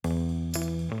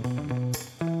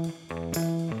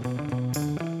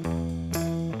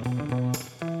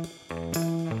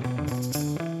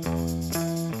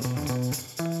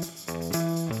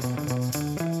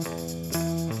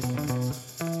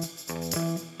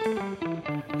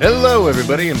Hello,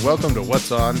 everybody, and welcome to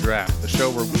What's on Draft, the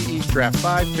show where we each draft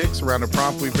 5 picks around a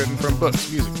prompt we've written from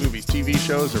books, music, movies, TV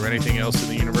shows, or anything else in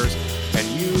the universe. And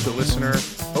you, the listener,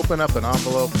 open up an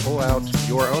envelope, pull out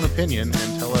your own opinion,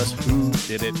 and tell us who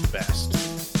did it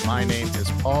best. My name is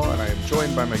Paul, and I am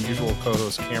joined by my usual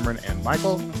co-hosts Cameron and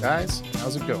Michael. Guys,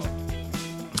 how's it going?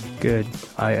 Good.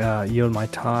 I yield my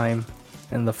time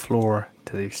and the floor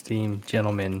to the esteemed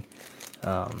gentleman,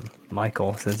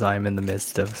 Michael, since I am in the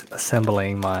midst of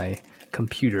assembling my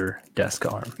computer desk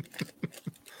arm.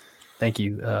 Thank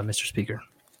you, Mr. Speaker.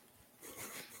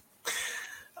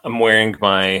 I'm wearing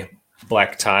my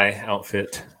black tie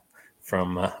outfit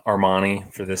from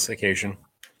Armani for this occasion.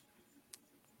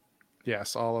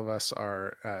 Yes, all of us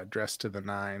are dressed to the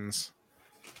nines.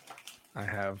 I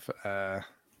have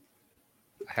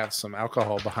some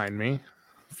alcohol behind me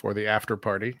for the after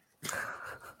party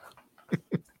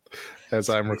as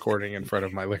I'm recording in front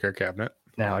of my liquor cabinet.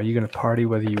 Now, are you going to party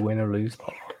whether you win or lose,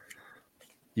 Paul?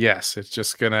 Yes, it's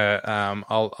just gonna.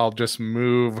 I'll just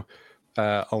move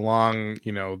along,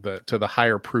 to the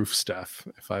higher proof stuff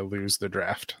if I lose the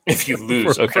draft. If you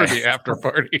lose, for okay. the after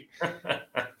party.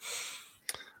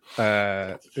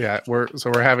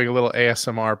 We're having a little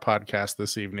ASMR podcast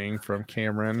this evening from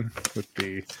Cameron with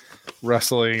the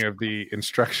rustling of the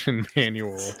instruction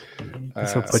manual.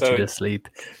 This will put you to sleep.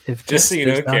 If just so you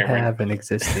know, does not Cameron, have an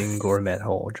existing gourmet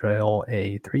hole, drill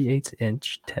a 3/8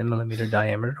 inch, 10 millimeter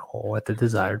diameter hole at the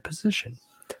desired position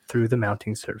through the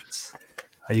mounting surface.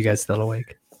 Are you guys still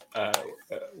awake?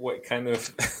 what kind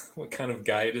of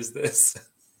guide is this?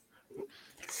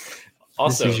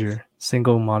 Also, this is your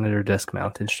single monitor desk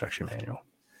mount instruction manual.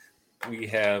 We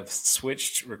have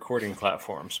switched recording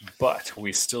platforms, but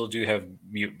we still do have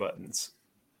mute buttons.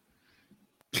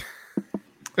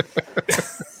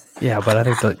 Yeah, but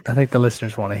I think the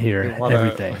listeners want to hear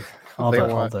everything. They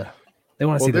want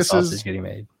to see the sausage getting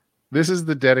made. This is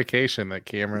the dedication that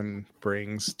Cameron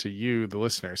brings to you, the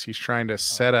listeners. He's trying to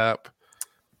set up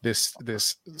this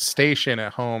station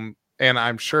at home, and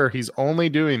I'm sure he's only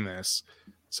doing this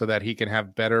so that he can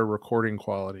have better recording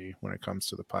quality when it comes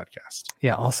to the podcast.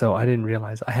 Yeah, also, I didn't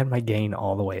realize I had my gain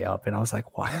all the way up, and I was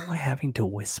like, why am I having to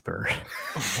whisper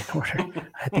in order?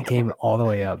 I had the gain all the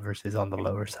way up versus on the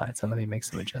lower side. So let me make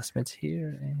some adjustments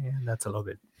here, and that's a little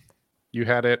bit. You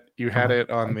had it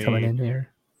on the coming in here.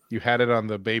 You had it on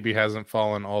the baby hasn't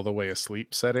fallen all the way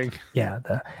asleep setting. Yeah,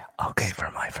 okay,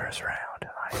 for my first round,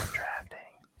 I am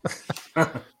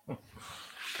drafting.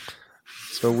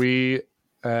 So we,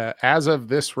 as of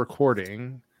this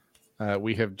recording,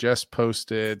 we have just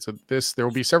posted. So there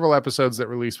will be several episodes that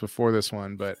release before this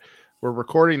one, but we're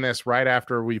recording this right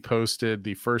after we posted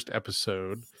the first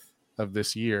episode of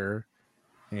this year,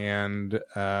 and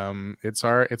it's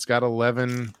got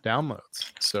 11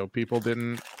 downloads. So people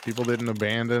didn't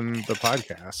abandon the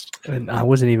podcast, and I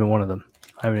wasn't even one of them.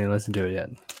 I haven't even listened to it yet.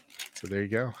 So there you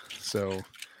go. So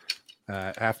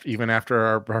after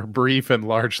our brief and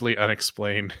largely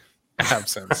unexplained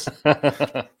absence,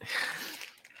 the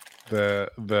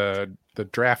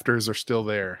drafters are still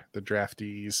there. The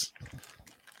draftees.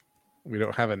 We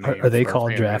don't have a name. Are they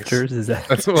called drafters? Is that?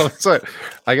 That's what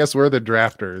I guess we're the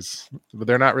drafters, but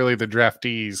they're not really the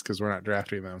draftees because we're not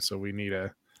drafting them. So we need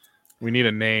a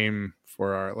name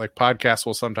for our podcasts.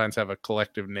 Will sometimes have a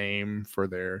collective name for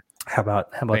their. How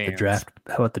about the draft?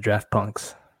 How about the draft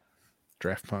punks?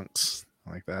 Draft punks,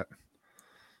 I like that.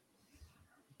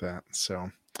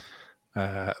 So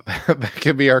that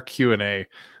could be our Q&A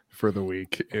for the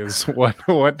week. Is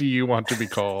what do you want to be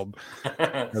called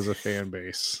as a fan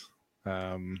base?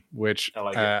 Which I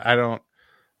like I don't.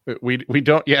 We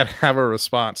don't yet have a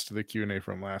response to the Q&A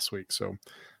from last week, so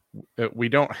we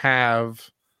don't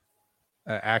have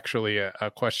actually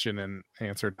a question and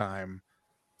answer time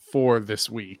for this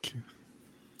week.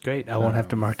 Great, I won't have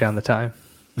to mark down the time.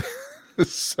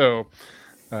 So,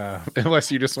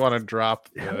 unless you just want to drop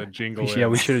the jingle, yeah,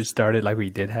 we should have started like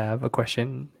we did have a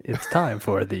question. It's time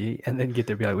for and then get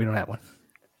there, be like, we don't have one.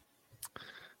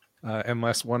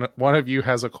 Unless one of you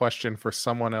has a question for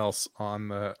someone else on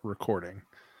the recording.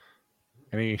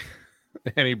 Any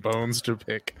bones to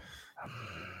pick?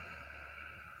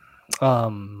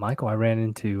 Michael, I ran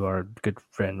into our good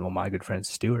friend, my good friend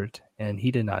Stuart, and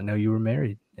he did not know you were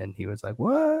married, and he was like,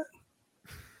 "What?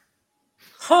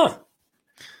 Huh?"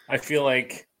 I feel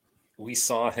like we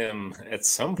saw him at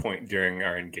some point during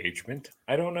our engagement.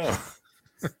 I don't know.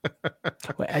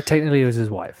 Well, technically, it was his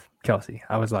wife, Kelsey.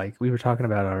 I was like, we were talking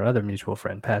about our other mutual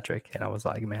friend, Patrick, and I was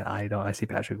like, man, I see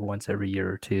Patrick once every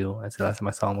year or two. And so the last time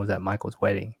I saw him was at Michael's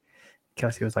wedding.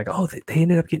 Kelsey was like, oh, they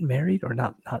ended up getting married, or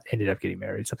not ended up getting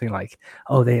married. Something like,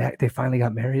 oh, they finally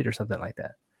got married or something like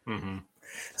that. Mm-hmm.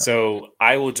 So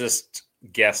I will just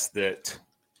guess that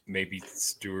maybe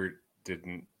Stuart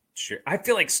didn't share. I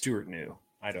feel like Stuart knew.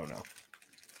 I don't know.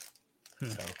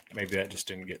 So maybe that just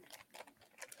didn't get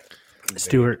conveyed.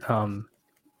 Stuart,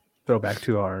 throw back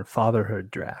to our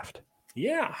fatherhood draft.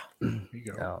 Yeah.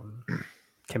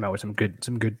 Came out with some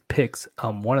good picks.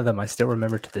 One of them I still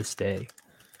remember to this day.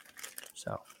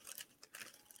 So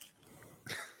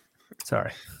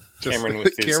sorry. Cameron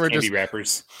with his candy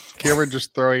wrappers. Cameron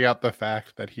just throwing out the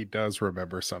fact that he does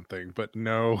remember something, but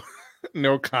no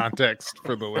context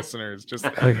for the listeners. Just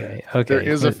okay. There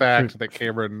is a fact that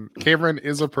Cameron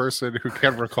is a person who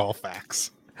can recall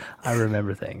facts. I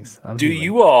remember things. Do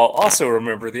you all also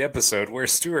remember the episode where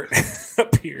Stuart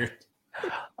appeared?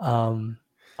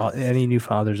 Any new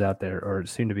fathers out there or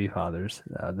soon to be fathers,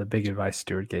 the big advice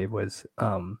Stuart gave was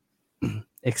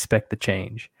expect the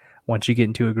change. Once you get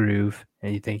into a groove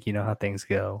and you think you know how things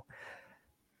go,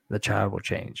 the child will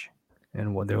change,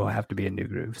 and there will have to be a new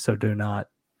groove. So do not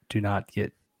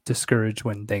get discouraged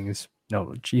when things.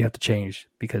 No, you have to change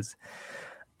because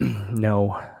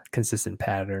no consistent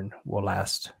pattern will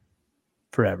last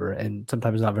forever, and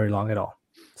sometimes not very long at all.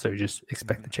 So you just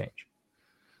expect the change.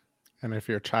 And if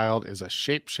your child is a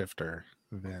shapeshifter,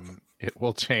 then it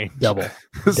will change double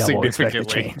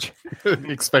significantly.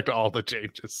 Expect all the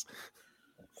changes.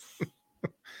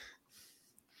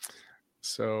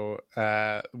 So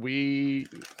we,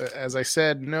 as I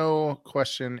said, no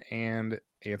question and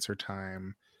answer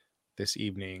time this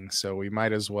evening. So we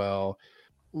might as well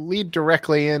lead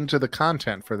directly into the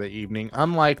content for the evening.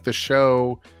 Unlike the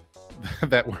show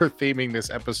that we're theming this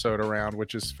episode around,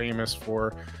 which is famous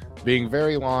for being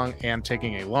very long and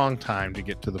taking a long time to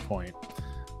get to the point,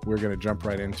 we're going to jump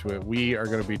right into it. We are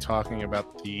going to be talking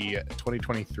about the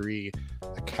 2023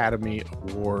 Academy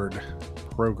Award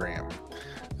program.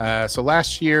 So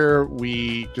last year,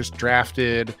 we just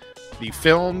drafted the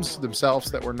films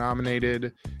themselves that were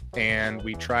nominated, and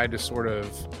we tried to sort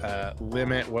of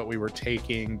limit what we were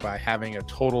taking by having a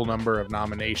total number of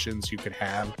nominations you could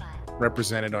have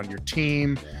represented on your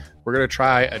team. We're going to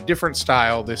try a different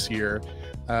style this year.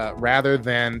 Rather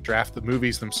than draft the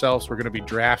movies themselves, we're going to be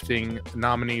drafting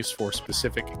nominees for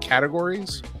specific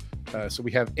categories. So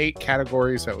we have 8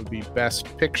 categories. That would be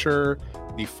Best Picture,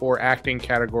 the 4 acting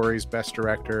categories, Best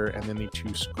Director, and then the 2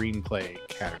 screenplay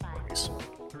categories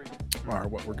are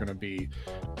what we're going to be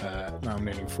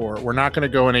nominating for. We're not going to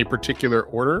go in a particular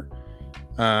order,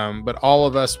 but all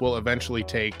of us will eventually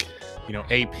take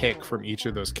a pick from each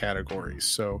of those categories.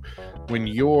 So when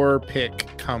your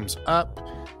pick comes up,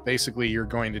 basically you're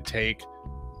going to take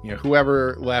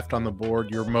whoever left on the board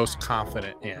you're most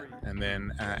confident in, and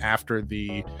then after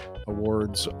the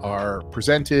awards are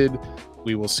presented,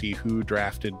 we will see who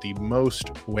drafted the most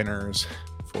winners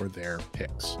for their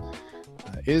picks.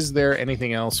 Is there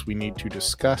anything else we need to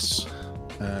discuss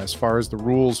as far as the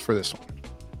rules for this one?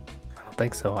 I don't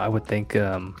think so. I would think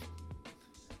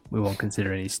we won't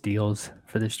consider any steals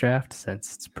for this draft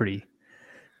since it's pretty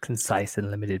concise and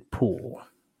limited pool.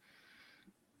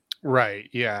 Right.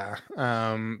 Yeah.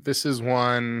 This is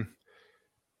one,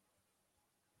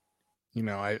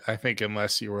 I think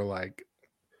unless you were like,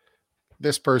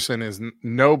 this person is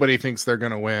nobody thinks they're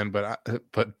going to win, but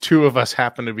 2 of us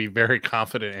happen to be very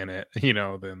confident in it,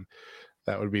 then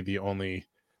that would be the only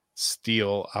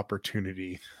steal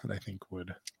opportunity that I think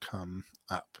would come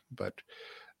up. But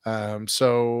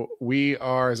so we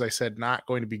are, as I said, not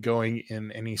going to be going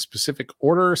in any specific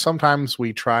order. Sometimes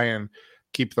we try and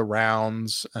keep the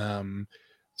rounds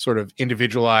sort of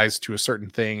individualized to a certain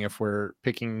thing if we're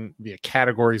picking via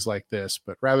categories like this.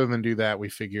 But rather than do that, we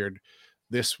figured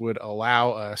this would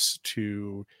allow us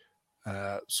to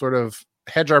sort of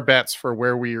hedge our bets for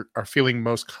where we are feeling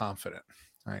most confident.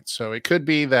 All right. So it could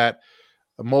be that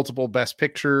multiple Best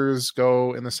Pictures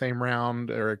go in the same round,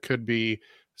 or it could be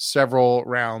several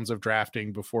rounds of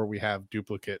drafting before we have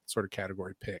duplicate sort of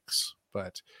category picks.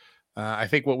 But I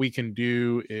think what we can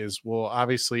do is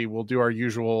we'll do our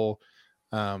usual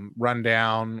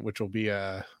rundown, which will be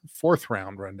a 4th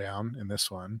round rundown in this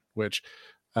one, which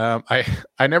I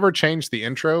never changed the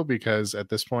intro because at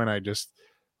this point I just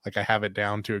I have it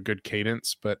down to a good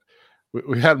cadence, but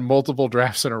we had multiple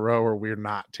drafts in a row where we're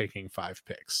not taking 5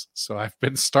 picks. So I've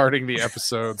been starting the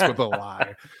episodes with a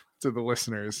lie to the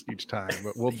listeners each time,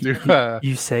 but we'll do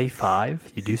you say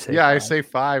 5? You do say 5? I say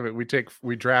 5.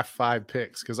 We draft 5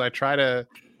 picks because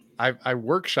I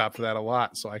workshop that a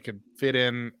lot so I could fit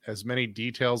in as many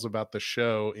details about the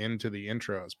show into the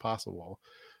intro as possible.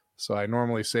 So I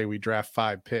normally say we draft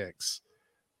 5 picks,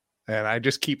 and I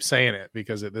just keep saying it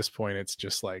because at this point it's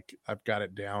just like I've got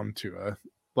it down to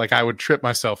I would trip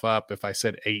myself up if I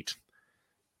said 8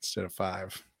 instead of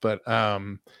 5. But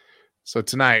so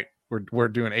tonight we're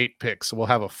doing 8 picks. So we'll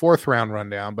have a 4th round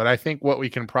rundown. But I think what we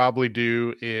can probably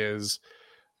do is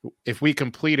if we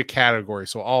complete a category,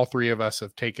 so all 3 of us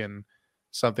have taken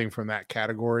something from that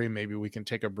category, maybe we can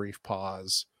take a brief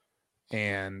pause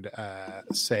and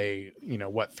say,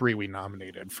 what 3 we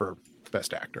nominated for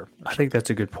best actor. I think that's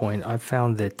a good point. I've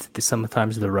found that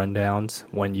sometimes the rundowns,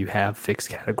 when you have fixed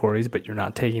categories but you're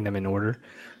not taking them in order,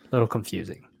 a little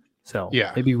confusing. So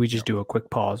maybe we just do a quick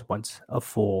pause once a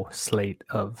full slate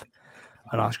of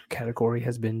an Oscar category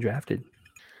has been drafted.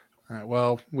 All right,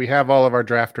 well, we have all of our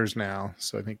drafters now,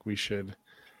 so I think we should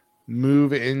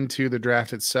move into the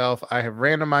draft itself. I have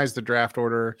randomized the draft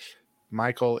order.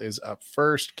 Michael is up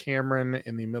first, Cameron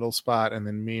in the middle spot, and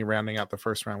then me rounding out the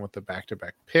first round with the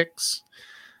back-to-back picks.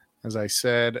 As I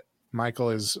said, Michael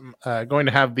is going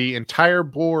to have the entire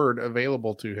board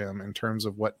available to him in terms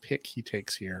of what pick he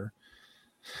takes here.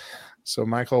 So,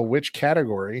 Michael, which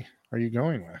category are you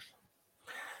going with?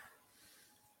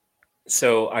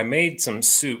 So I made some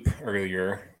soup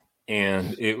earlier,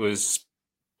 and it was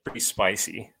pretty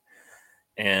spicy.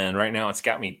 And right now it's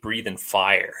got me breathing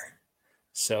fire.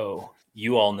 So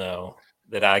you all know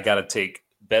that I got to take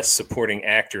Best Supporting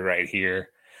Actor right here,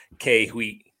 Ke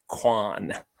Huy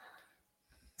Quan,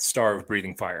 star of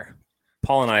Breathing Fire.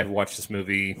 Paul and I have watched this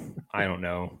movie, I don't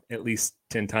know, at least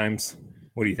 10 times.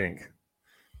 What do you think?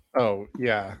 Oh,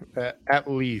 yeah,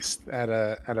 at least at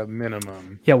a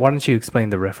minimum. Yeah, why don't you explain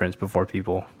the reference before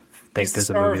people think there's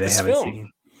a movie they haven't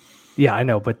seen? Yeah, I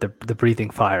know, but the Breathing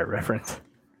Fire reference.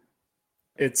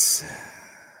 It's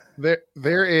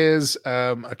there is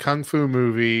a kung fu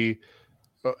movie.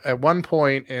 At one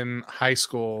point in high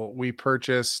school, we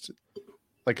purchased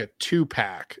like a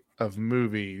 2-pack of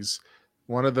movies.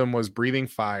 One of them was Breathing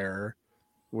Fire,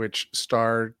 which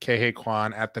starred Ke Huy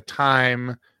Quan at the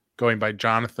time, going by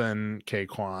Jonathan Ke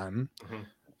Quan.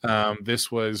 Mm-hmm.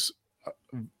 This was,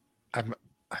 I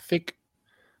think,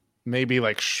 maybe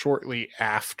like shortly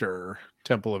after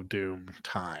Temple of Doom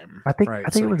time. I think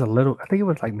it was a little. I think it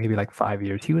was like maybe like 5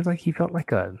 years. He felt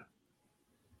like a.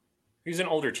 He's an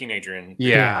older teenager,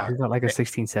 he felt like a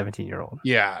 16, 17-year-old.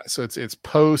 Yeah, so it's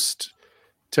post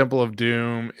Temple of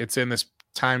Doom. It's in this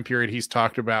time period he's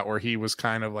talked about where he was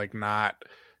kind of like not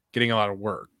getting a lot of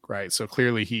work, right? So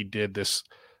clearly he did this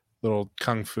little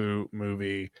kung fu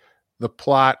movie. The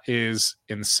plot is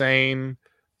insane.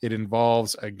 It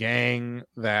involves a gang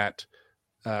that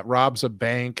robs a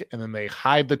bank, and then they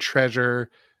hide the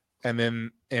treasure. And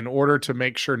then in order to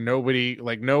make sure no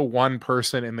one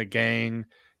person in the gang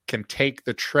can take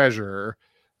the treasure,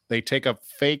 they take a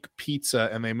fake pizza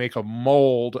and they make a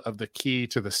mold of the key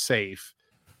to the safe.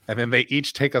 And then they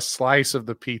each take a slice of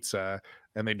the pizza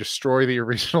and they destroy the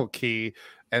original key.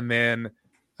 And then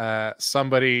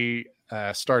somebody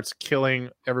starts killing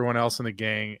everyone else in the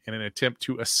gang in an attempt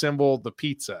to assemble the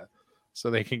pizza so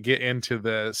they can get into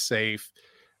the safe.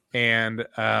 And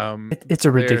it's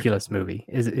a ridiculous movie.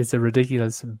 It's a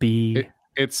ridiculous movie.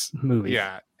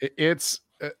 Yeah, it's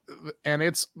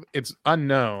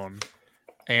unknown,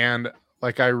 and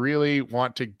like I really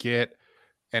want to get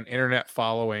an internet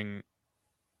following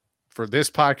for this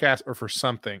podcast or for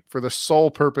something, for the sole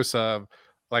purpose of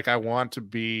like I want to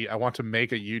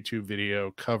make a YouTube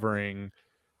video covering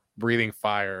Breathing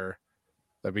Fire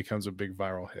that becomes a big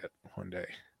viral hit one day.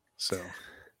 So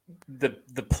the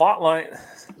plot line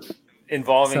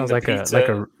involving sounds like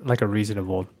pizza, like a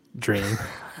reasonable dream.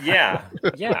 yeah,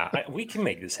 we can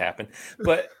make this happen,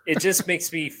 but it just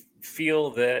makes me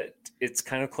feel that it's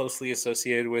kind of closely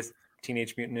associated with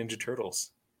Teenage Mutant Ninja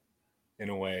Turtles in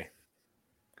a way.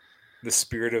 The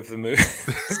spirit of the movie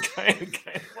is kind of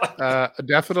like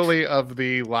definitely of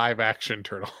the live action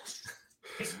Turtles.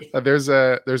 There's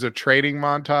a training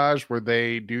montage where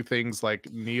they do things like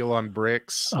kneel on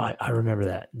bricks. Oh, I remember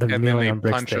that. And then they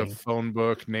punch a phone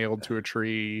book nailed to a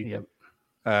tree.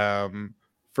 Yep.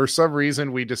 For some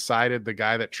reason, we decided the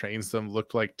guy that trains them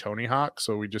looked like Tony Hawk,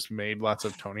 so we just made lots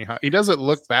of Tony Hawk. He doesn't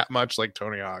look that much like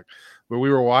Tony Hawk, but we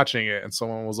were watching it, and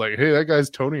someone was like, "Hey, that guy's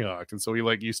Tony Hawk," and so we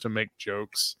used to make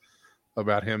jokes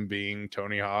about him being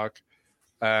Tony Hawk.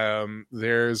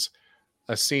 There's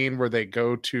a scene where they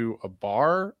go to a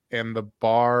bar, and the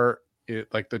bar,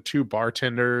 the two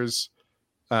bartenders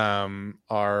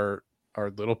are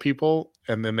little people,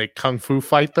 and then they kung fu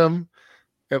fight them.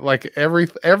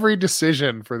 Every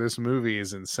decision for this movie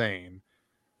is insane.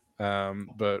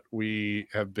 But we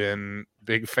have been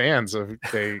big fans of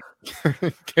Ke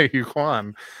Huy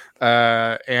Quan,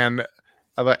 and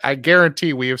I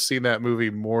guarantee we have seen that movie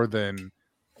more than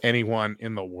anyone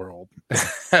in the world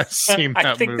has seen that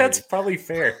I think movie. that's probably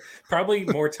fair. Probably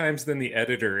more times than the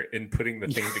editor in putting the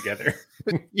thing together.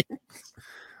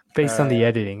 Based on the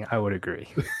editing, I would agree.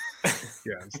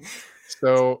 Yes.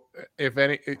 So if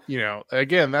any,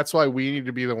 again, that's why we need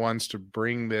to be the ones to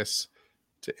bring this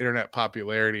to internet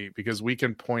popularity, because we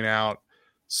can point out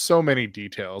so many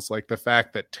details, like the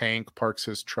fact that Tank parks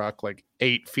his truck like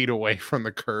 8 feet away from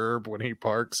the curb when he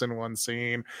parks in one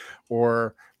scene,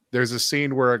 or there's a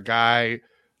scene where a guy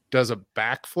does a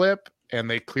backflip and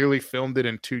they clearly filmed it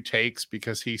in 2 takes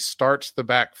because he starts the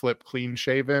backflip clean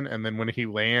shaven, and then when he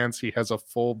lands, he has a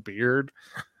full beard.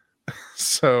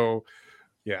 So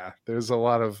yeah, there's a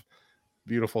lot of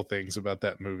beautiful things about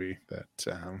that movie that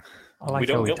I like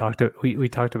how we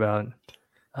talked about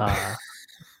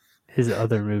his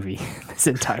other movie, this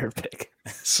entire pick.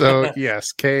 So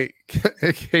yes, Ke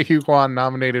Huy Quan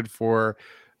nominated for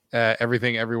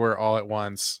Everything Everywhere All at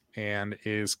Once, and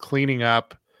is cleaning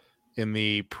up in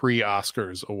the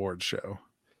pre-Oscars award show.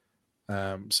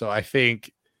 So I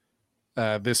think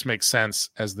this makes sense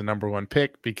as the number 1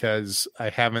 pick, because I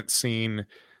haven't seen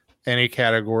any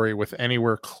category with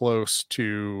anywhere close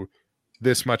to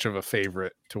this much of a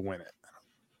favorite to win it.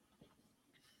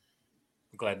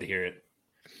 I'm glad to hear it.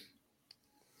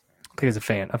 I think it's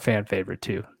a fan favorite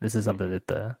too. This is something that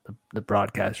the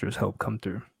broadcasters hope come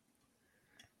through.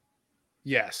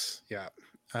 Yes. Yeah.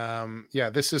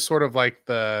 This is sort of like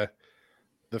the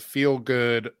feel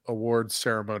good awards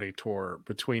ceremony tour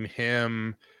between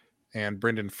him and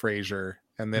Brendan Fraser.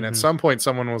 And then at some point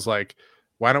someone was like,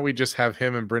 why don't we just have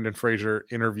him and Brendan Fraser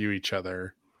interview each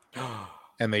other?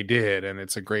 And they did. And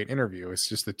it's a great interview. It's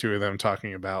just the two of them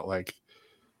talking about, like,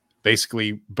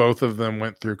 basically both of them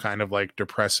went through kind of like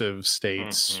depressive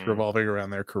states revolving around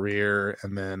their career,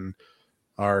 and then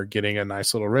are getting a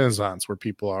nice little renaissance where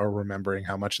people are remembering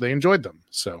how much they enjoyed them.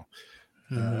 So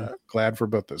glad for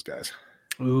both those guys.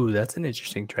 Ooh, that's an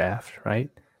interesting draft,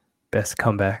 right? Best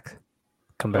comeback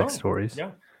stories.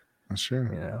 Yeah.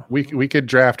 Sure. Yeah. We could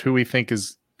draft who we think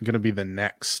is going to be the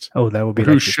next. Oh, that would be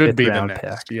who like should be the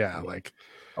next. Pick. Yeah, like.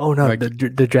 Oh no, like,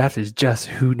 the draft is just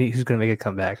who's going to make a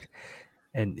comeback,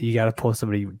 and you got to pull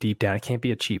somebody deep down. It can't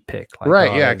be a cheap pick, like,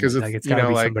 right? Yeah, because it's got to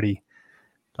be somebody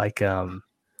like I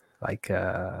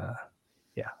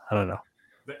don't know.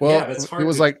 Well, yeah, it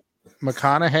was like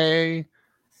McConaughey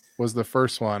was the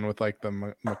first one with like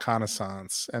the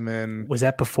reconnaissance, and then was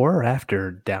that before or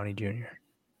after Downey Jr.?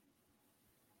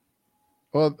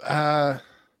 Well, I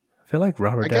feel like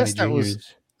Robert Downey Jr.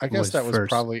 was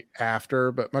probably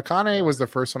after, but McConaughey was the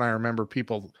first one I remember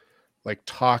people like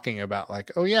talking about, like,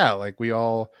 oh yeah, like we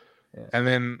all, and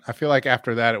then I feel like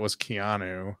after that it was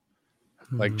Keanu.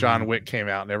 Like John Wick came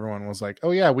out and everyone was like,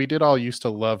 oh yeah, we did all used to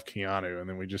love Keanu, and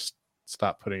then we just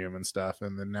stopped putting him and stuff,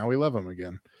 and then now we love him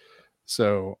again.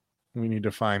 So we need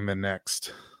to find the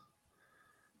next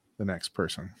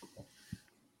person.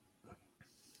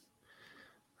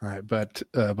 All right, but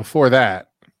before that,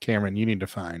 Cameron, you need to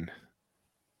find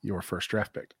your first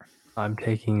draft pick. I'm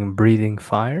taking Breathing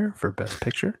Fire for Best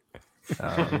Picture.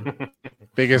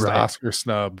 Biggest Oscar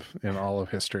snub in all of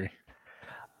history.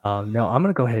 No, I'm going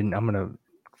to go ahead and I'm going to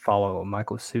follow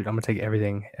Michael's suit. I'm going to take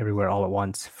Everything Everywhere All at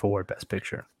Once for Best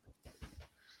Picture.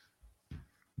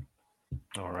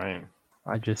 All right.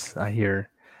 I hear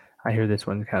this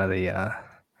one kind of the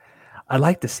I'd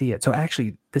like to see it. So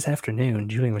actually this afternoon,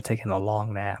 Julian was taking a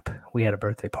long nap. We had a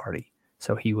birthday party.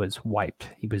 So he was wiped.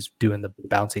 He was doing the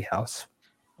bouncy house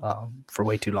for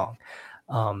way too long.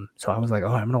 So I was like, oh,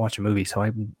 I'm going to watch a movie. So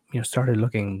I started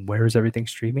looking, where is everything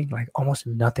streaming? Like almost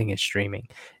nothing is streaming,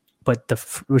 but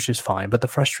which is fine. But the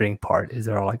frustrating part is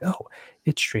they're all like, oh,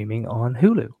 it's streaming on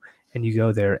Hulu. And you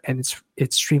go there and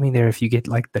it's streaming there if you get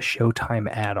like the Showtime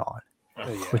add-on,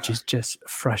 which is just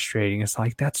frustrating. It's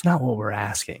like, that's not what we're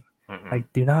asking.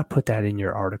 Like, do not put that in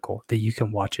your article that you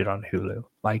can watch it on Hulu.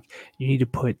 Like, you need to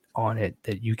put on it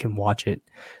that you can watch it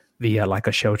via like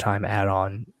a Showtime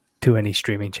add-on to any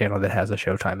streaming channel that has a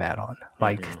Showtime add-on.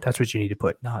 Like, that's what you need to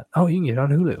put. Not, oh, you can get it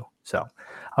on Hulu. So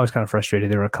I was kind of frustrated.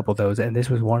 There were a couple of those, and this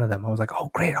was one of them. I was like, oh,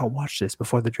 great, I'll watch this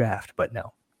before the draft. But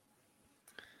no.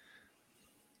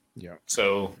 Yeah.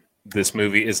 So this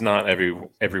movie is not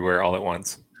everywhere all at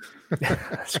once.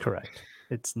 That's correct.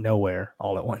 It's nowhere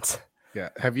all at once. Yeah.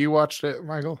 Have you watched it,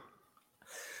 Michael?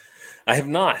 I have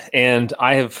not. And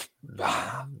I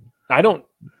don't,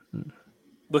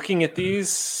 looking at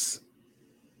these,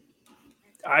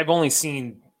 I've only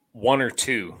seen one or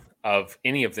two of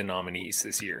any of the nominees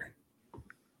this year.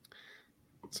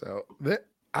 So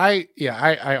I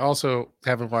also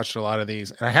haven't watched a lot of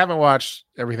these, and I haven't watched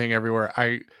Everything Everywhere.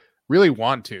 I really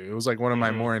want to. It was like one of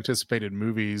my more anticipated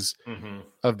movies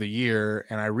of the year,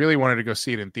 and I really wanted to go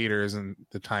see it in theaters, and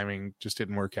the timing just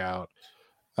didn't work out.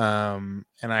 And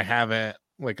I haven't,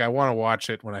 like, I want to watch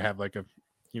it when I have like a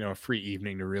free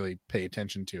evening to really pay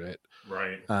attention to it,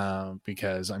 right?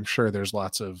 Because I'm sure there's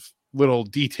lots of little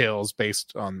details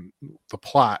based on the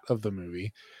plot of the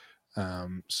movie.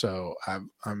 So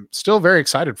I'm still very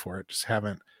excited for it. Just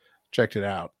haven't checked it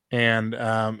out. And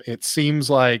it seems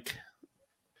like,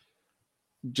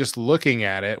 just looking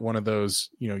at it, one of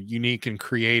those, unique and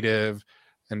creative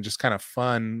and just kind of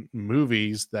fun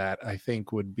movies that I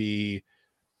think would be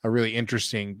a really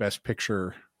interesting Best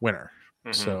Picture winner.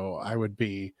 So I would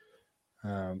be,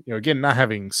 again, not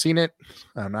having seen it,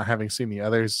 not having seen the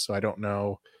others, so I don't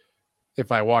know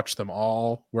if I watch them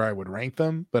all where I would rank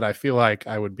them, but I feel like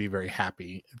I would be very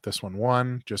happy if this one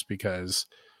won, just because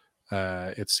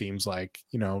it seems like,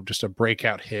 just a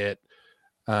breakout hit,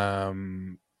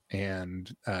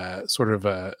 and sort of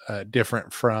a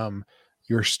different from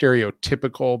your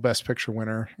stereotypical Best Picture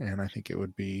winner, and I think it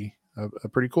would be a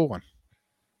pretty cool one.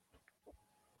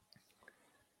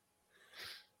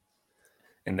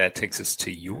 And that takes us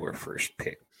to your first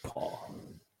pick, Paul.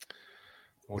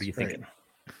 What are you thinking?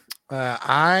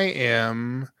 I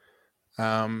am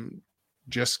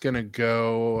just going to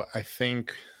go, I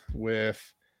think,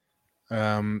 with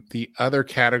the other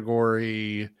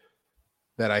category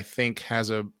that I think has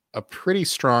a pretty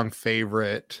strong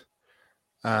favorite.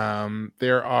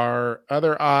 There are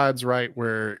other odds, right,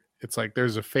 where it's like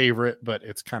there's a favorite, but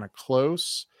it's kind of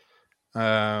close.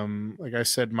 Like I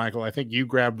said, Michael, I think you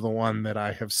grabbed the one that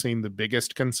I have seen the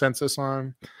biggest consensus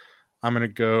on. I'm going to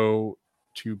go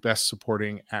to Best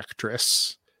Supporting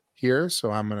Actress here.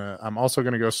 So I'm also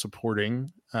going to go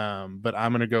supporting, but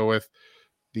I'm going to go with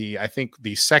I think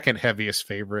the second heaviest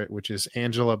favorite, which is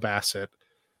Angela Bassett,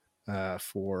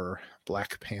 for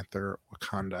Black Panther: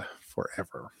 Wakanda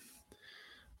Forever.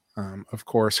 Of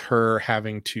course, her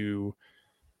having to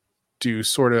do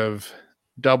sort of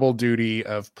double duty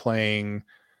of playing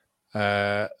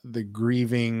the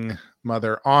grieving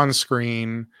mother on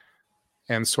screen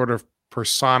and sort of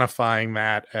personifying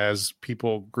that as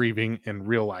people grieving in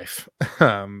real life,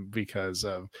 because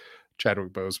of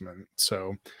Chadwick Boseman.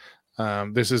 So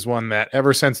this is one that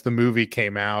ever since the movie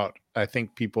came out, I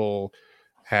think people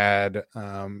had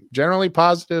generally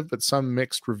positive, but some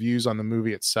mixed reviews on the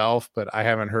movie itself. But I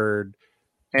haven't heard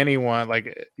anyone,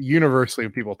 like, universally,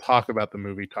 people talk about the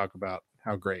movie, talk about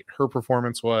how great her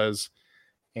performance was,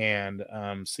 and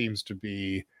seems to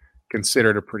be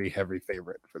considered a pretty heavy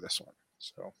favorite for this one.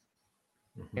 So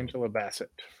Angela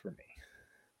Bassett for me.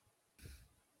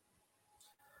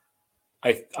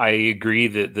 I agree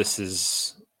that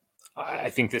I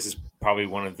think this is probably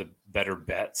one of the better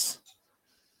bets.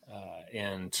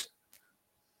 And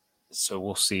so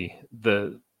we'll see.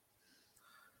 I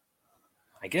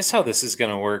guess how this is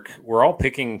going to work, we're all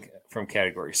picking from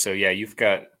categories. So yeah, you've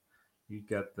got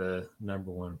the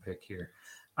number one pick here.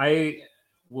 I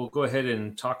will go ahead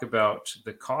and talk about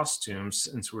the costumes,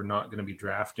 since we're not going to be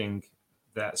drafting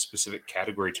that specific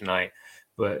category tonight.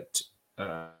 But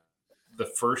the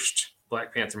first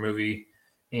Black Panther movie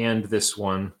and this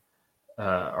one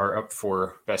are up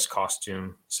for best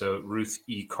costume. So Ruth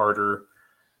E. Carter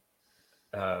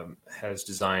has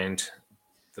designed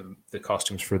the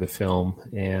costumes for the film,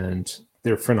 and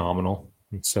they're phenomenal.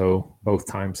 And so both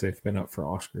times they've been up for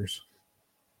Oscars.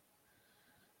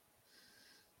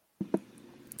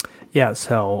 Yeah,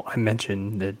 so I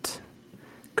mentioned that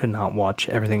could not watch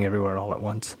Everything Everywhere All at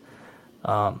Once.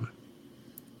 But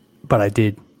I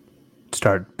did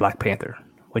start Black Panther,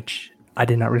 which I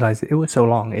did not realize it was so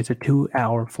long. It's a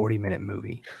 2-hour, 40-minute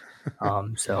movie.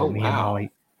 So me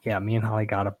and Holly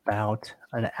got about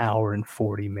an hour and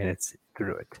 40 minutes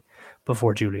through it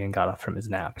before Julian got up from his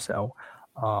nap. So,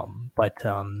 I'm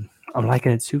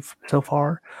liking it so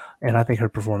far, and I think her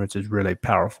performance is really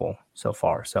powerful so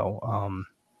far. So,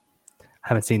 I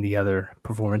haven't seen the other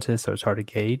performances, so it's hard to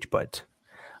gauge, but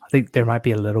I think there might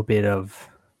be a little bit of,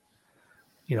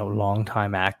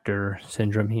 long-time actor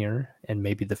syndrome here, and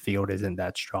maybe the field isn't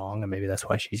that strong, and maybe that's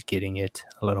why she's getting it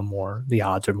a little more. The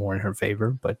odds are more in her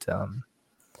favor, but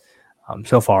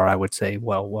so far I would say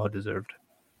well deserved.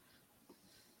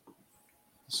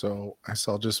 So I guess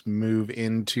I'll just move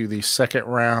into the second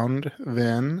round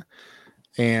then,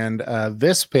 and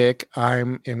this pick I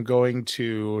am going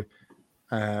to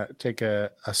take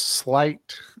a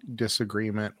slight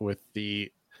disagreement with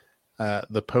the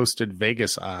posted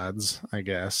Vegas odds, I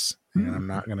guess. And I'm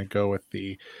not going to go with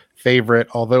the favorite,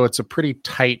 although it's a pretty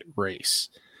tight race.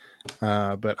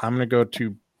 But I'm going to go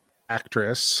to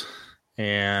actress,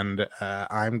 and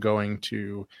I'm going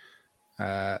to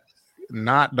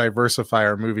not diversify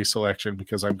our movie selection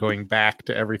because I'm going back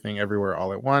to Everything Everywhere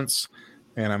All at Once,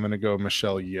 and I'm going to go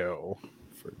Michelle Yeoh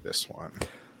for this one.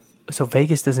 So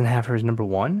Vegas doesn't have her as number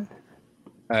one?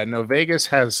 No, Vegas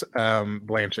has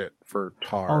Blanchett for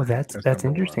Tar. Oh, that's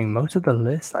interesting. Most of the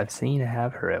lists I've seen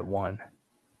have her at 1.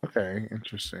 Okay,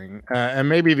 interesting. And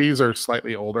maybe these are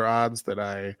slightly older odds but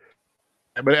I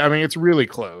mean, it's really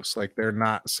close. Like, they're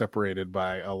not separated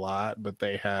by a lot, but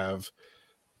they have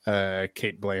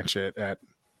Cate Blanchett at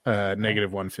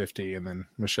negative 150 and then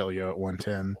Michelle Yeoh at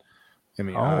 110 in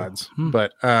the odds.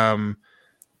 But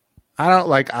I don't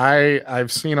like.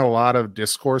 I've seen a lot of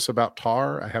discourse about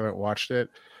Tar. I haven't watched it,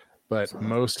 but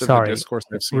most of the discourse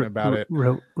I've seen about it.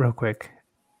 Real quick,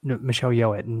 Michelle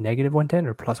Yeoh at negative 110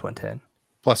 or plus 110?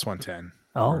 Plus 110.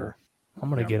 Oh, I'm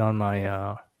gonna get on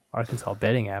my Arkansas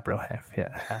betting app real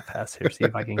half-ass here. See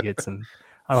if I can get some.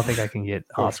 I don't think I can get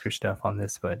Oscar stuff on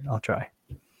this, but I'll try.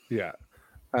 Yeah.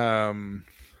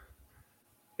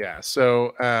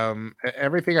 So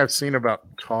everything I've seen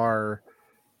about Tar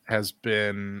has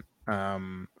been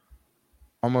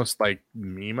almost like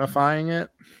memifying it.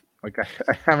 Like I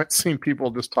haven't seen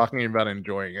people just talking about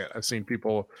enjoying it. I've seen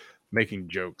people making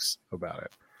jokes about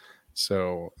it.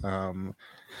 So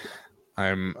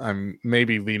I'm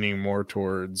maybe leaning more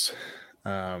towards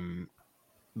the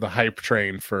hype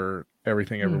train for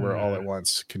Everything Everywhere All at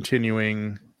Once,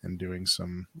 continuing and doing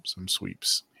some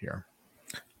sweeps here.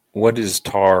 What is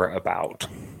Tar about?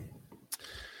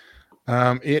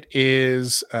 It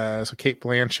is so Cate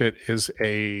Blanchett is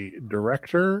a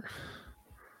director,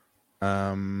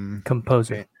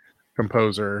 composer,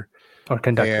 or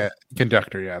conductor.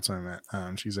 Conductor, yeah, that's what I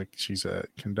meant. She's a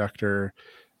conductor,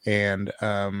 and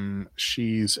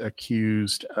she's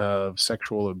accused of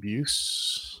sexual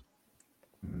abuse,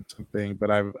 something.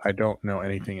 But I don't know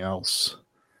anything else.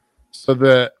 So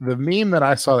the meme that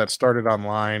I saw that started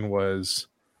online was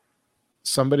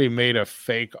somebody made a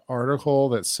fake article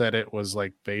that said it was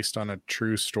like based on a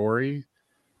true story,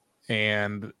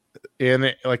 and in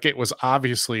it, like, it was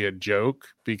obviously a joke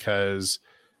because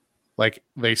like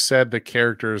they said the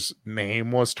character's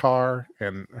name was Tar,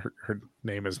 and her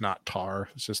name is not Tar.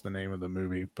 It's just the name of the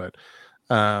movie. But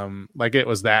like, it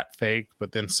was that fake,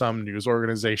 but then some news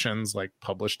organizations like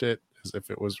published it as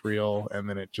if it was real, and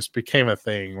then it just became a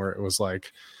thing where it was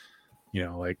like, you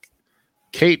know, like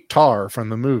Kate Tar from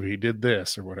the movie did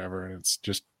this or whatever, and it's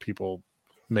just people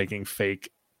making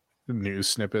fake news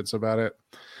snippets about it.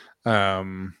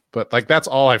 But like, that's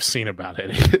all I've seen about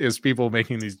it is people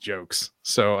making these jokes.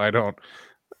 So I don't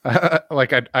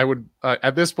like, I would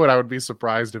at this point I would be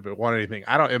surprised if it won anything.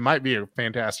 It might be a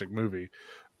fantastic movie,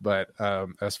 but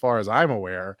as far as I'm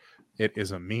aware, it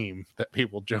is a meme that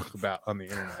people joke about on the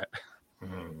internet.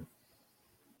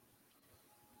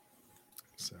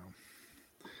 So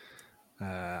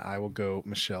I will go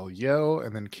Michelle Yeoh,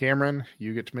 and then Cameron,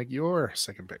 you get to make your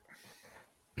second pick.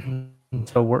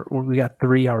 So we got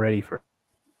 3 already for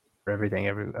everything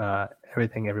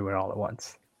everywhere all at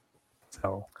once.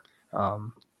 So I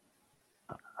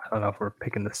don't know if we're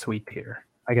picking the sweep here.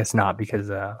 I guess not, because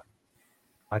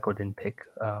Michael didn't pick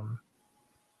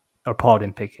or Paul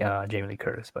didn't pick Jamie Lee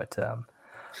Curtis, but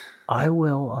I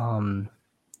will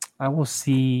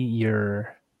see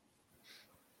your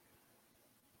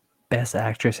best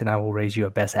actress and I will raise you a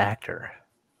best actor.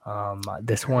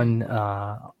 This one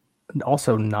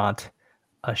also not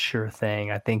a sure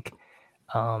thing. I think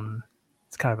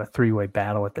it's kind of a 3-way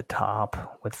battle at the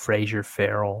top with Fraser,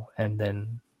 Farrell, and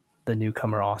then the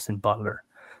newcomer Austin Butler.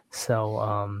 So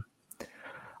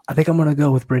I think I'm going to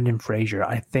go with Brendan Fraser.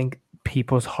 I think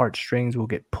people's heartstrings will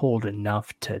get pulled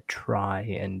enough to try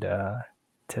and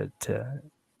to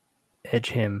edge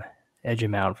him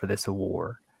out for this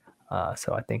award.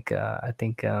 So I think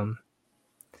The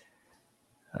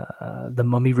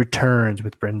Mummy Returns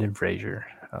with Brendan Fraser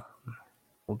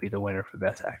will be the winner for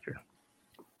Best Actor.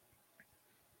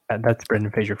 That's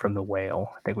Brendan Fraser from The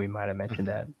Whale. I think we might have mentioned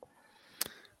that.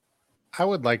 I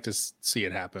would like to see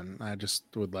it happen. I just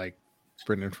would like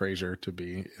Brendan Fraser to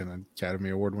be an Academy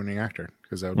Award-winning actor,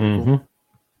 because that would be cool.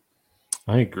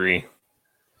 I agree.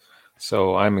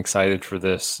 So I'm excited for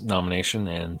this nomination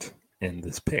and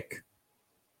this pick.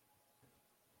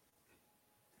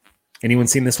 Anyone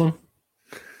seen this one?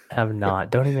 Have not.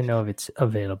 Don't even know if it's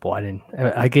available.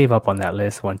 I gave up on that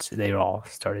list once they all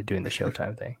started doing the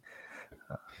Showtime thing.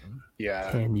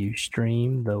 Yeah. Can you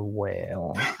stream The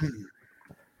Whale?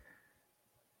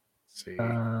 See.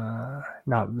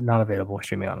 Not available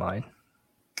streaming online.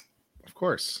 Of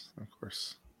course.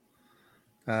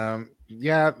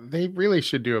 Yeah, they really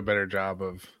should do a better job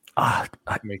of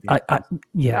making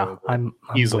I'm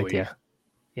easily. with you.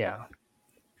 Yeah.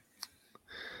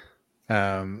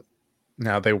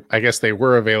 Now I guess they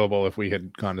were available if we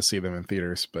had gone to see them in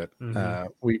theaters, but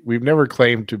we've never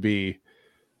claimed to be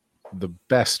the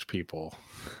best people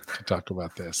to talk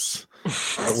about this.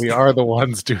 But we are the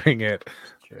ones doing it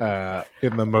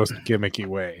in the most gimmicky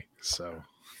way. So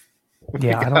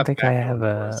yeah, I don't think I have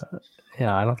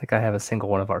a single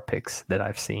one of our picks that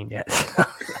I've seen yet.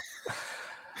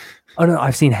 Oh no,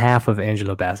 I've seen half of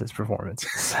Angela Bassett's performance,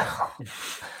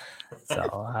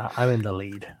 so I'm in the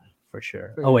lead for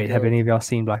sure. Oh wait, have any of y'all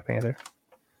seen Black Panther?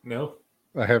 No,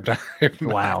 I have not.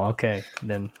 Wow. Okay,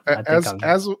 then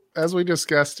as we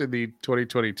discussed in the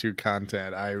 2022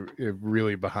 content, I am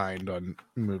really behind on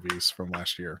movies from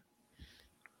last year.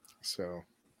 So,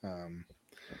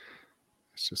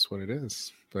 it's just what it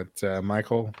is. But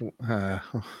Michael,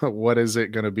 what is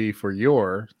it going to be for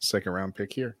your second round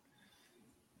pick here?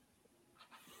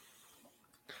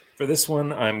 For this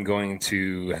one, I'm going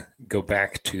to go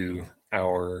back to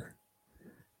our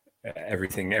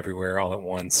Everything Everywhere All at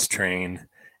Once train,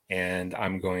 and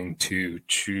I'm going to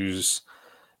choose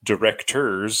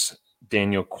directors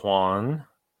Daniel Kwan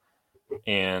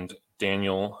and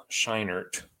Daniel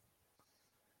Scheinert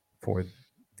for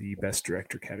the Best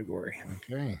Director category.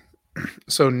 Okay,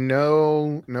 so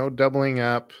no doubling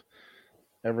up.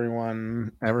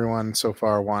 Everyone so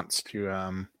far wants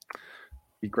to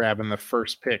be grabbing the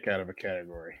first pick out of a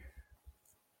category.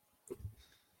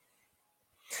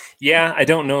 Yeah, I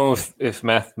don't know if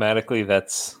mathematically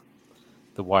that's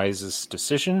the wisest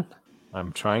decision.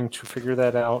 I'm trying to figure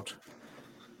that out.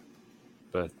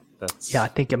 But that's... Yeah,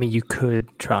 I mean, you could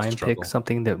try and pick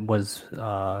something that was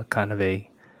kind of a,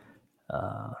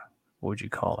 what would you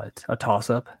call it? A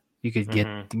toss-up. You could get,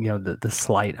 the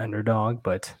slight underdog,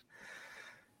 but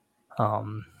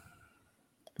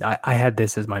I had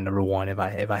this as my number one if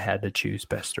I had to choose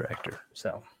Best Director.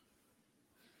 So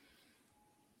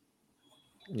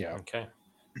yeah, okay,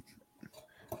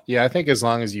 yeah, I think as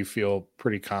long as you feel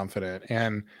pretty confident,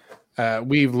 and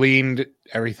we've leaned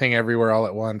Everything Everywhere All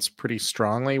at Once pretty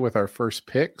strongly with our first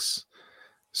picks.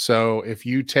 So if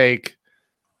you take,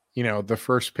 the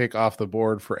first pick off the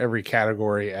board for every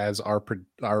category as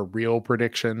our real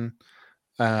prediction,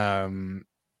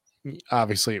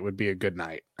 obviously it would be a good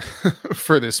night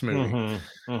for this movie.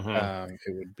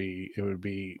 It would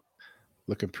be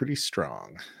looking pretty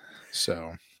strong.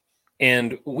 So,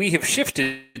 and we have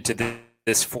shifted to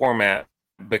this format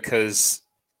because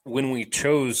when we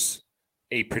chose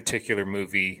a particular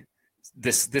movie,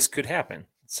 this could happen.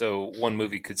 So one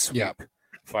movie could sweep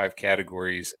 5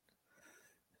 categories,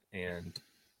 and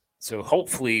so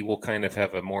hopefully we'll kind of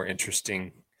have a more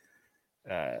interesting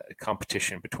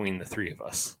competition between the three of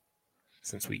us,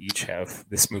 since we each have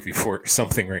this movie for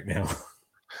something right now.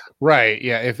 Right.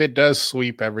 Yeah. If it does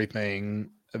sweep everything,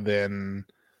 then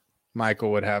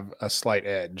Michael would have a slight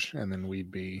edge, and then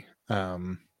we'd be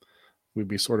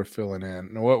sort of filling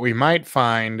in. Now, what we might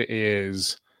find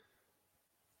is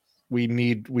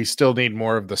we still need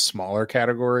more of the smaller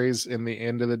categories in the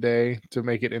end of the day to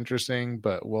make it interesting,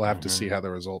 but we'll have to see how the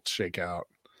results shake out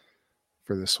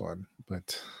for this one.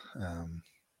 But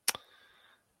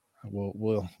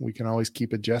we can always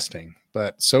keep adjusting.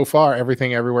 But so far,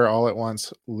 Everything Everywhere All at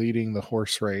Once leading the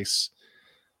horse race.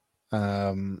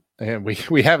 And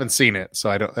we haven't seen it,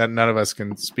 so none of us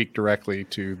can speak directly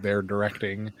to their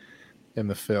directing in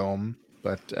the film.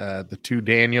 But the two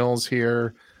Daniels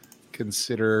here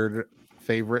considered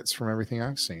favorites from everything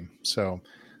I've seen. So,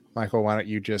 Michael, why don't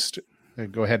you just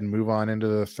go ahead and move on into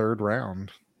the third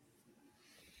round?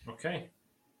 Okay.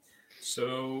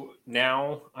 So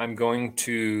now I'm going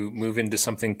to move into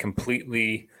something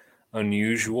completely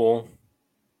unusual.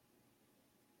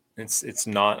 It's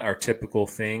not our typical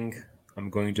thing. I'm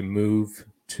going to move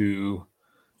to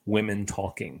women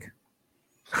talking.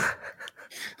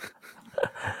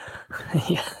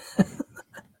 Yeah.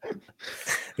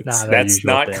 That's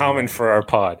not common for our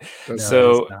pod. No,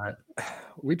 so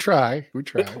we try. We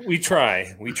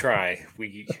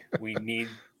need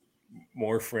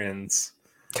more friends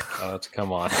to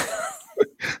come on.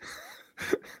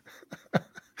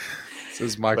 This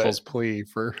is Michael's plea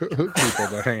for people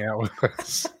to hang out with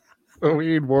us. We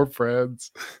need more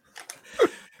friends.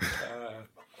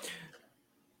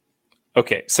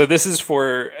 Okay, so this is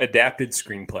for adapted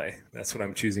screenplay. That's what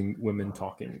I'm choosing women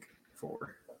talking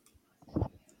for.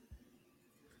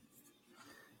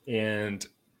 And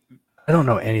I don't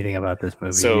know anything about this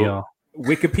movie. So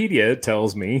Wikipedia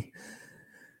tells me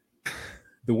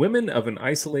the women of an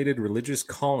isolated religious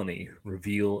colony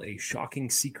reveal a shocking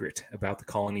secret about the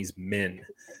colony's men.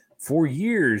 For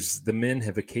years, the men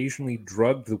have occasionally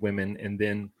drugged the women and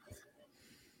then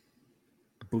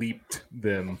bleeped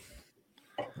them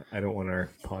I don't want our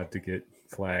pod to get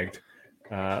flagged.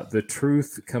 The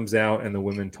truth comes out and the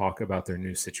women talk about their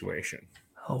new situation.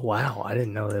 Oh, wow. I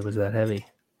didn't know that was that heavy.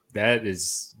 That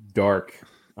is dark.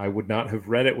 I would not have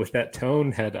read it with that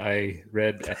tone had I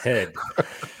read ahead.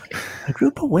 A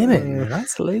group of women in an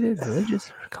isolated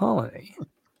religious colony.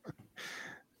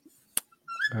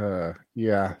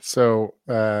 Yeah. So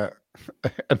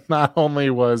not only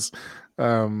was,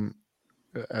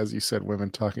 as you said,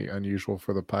 women talking unusual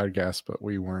for the podcast, but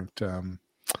we weren't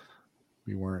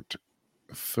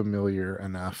familiar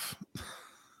enough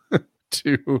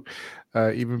to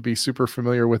even be super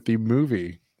familiar with the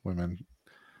movie Women.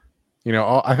 You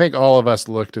know, I think all of us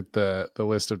looked at the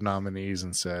list of nominees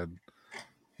and said,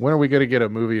 when are we going to get a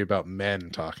movie about men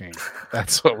talking?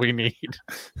 That's what we need.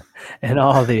 And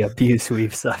all the abuse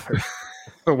we've suffered.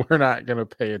 We're not going to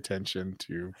pay attention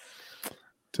to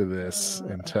this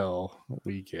until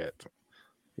we get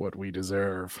what we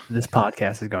deserve. This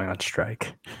podcast is going on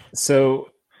strike.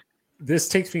 So this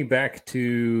takes me back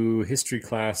to history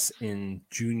class in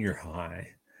junior high.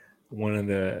 One of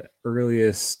the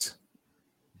earliest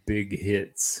big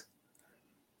hits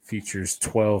features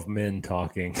 12 men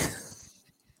talking.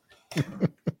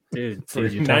 Dude, for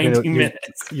 90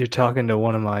 minutes. You're talking to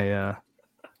one of my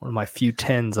few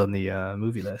tens on the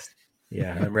movie list.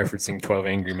 Yeah, I'm referencing 12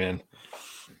 Angry Men.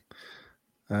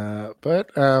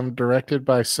 But directed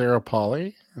by Sarah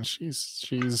Polley, and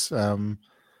she's one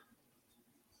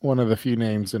of the few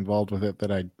names involved with it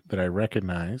that I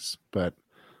recognize. But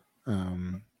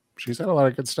she's had a lot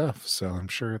of good stuff, so I'm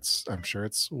sure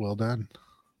it's well done.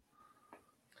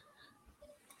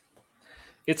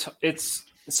 It's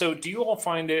so. Do you all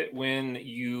find it when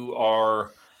you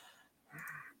are,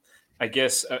 I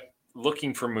guess,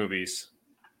 looking for movies?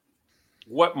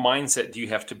 What mindset do you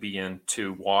have to be in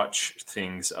to watch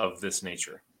things of this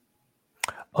nature?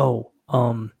 Oh,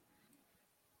 I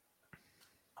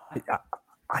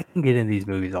can get in these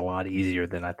movies a lot easier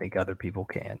than I think other people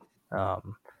can.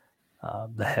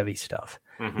 The heavy stuff.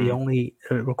 Mm-hmm. The only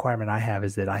requirement I have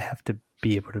is that I have to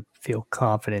be able to feel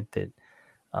confident that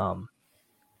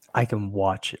I can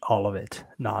watch all of it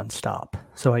nonstop.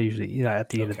 So I usually, at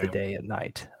the end of the day at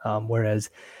night. Whereas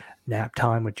nap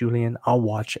time with Julian, I'll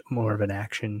watch more of an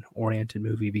action-oriented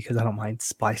movie because I don't mind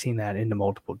splicing that into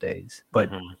multiple days. But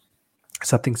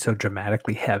something so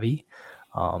dramatically heavy,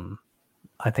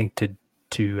 I think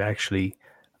to actually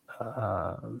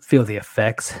feel the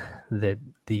effects that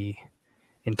the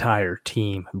entire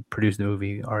team who produced the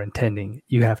movie are intending,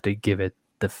 you have to give it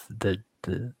the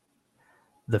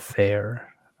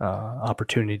fair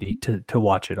opportunity to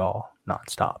watch it all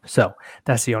nonstop. So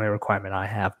that's the only requirement I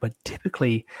have. But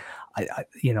typically, I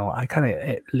kind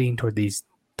of lean toward these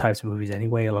types of movies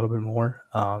anyway a little bit more.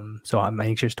 So I'm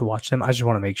anxious to watch them. I just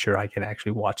want to make sure I can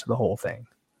actually watch the whole thing.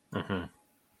 Mm-hmm.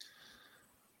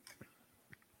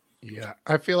 Yeah,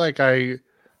 I feel like I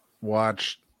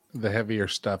watch the heavier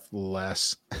stuff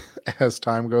less as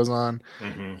time goes on.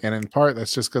 Mm-hmm. And in part,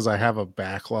 that's just because I have a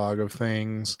backlog of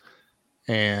things.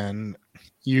 And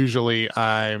usually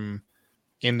I'm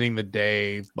ending the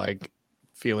day like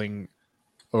feeling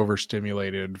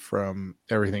overstimulated from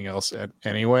everything else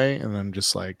anyway. And I'm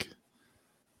just like,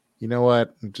 you know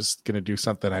what? I'm just going to do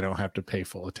something I don't have to pay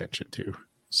full attention to.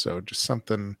 So just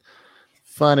something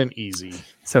fun and easy.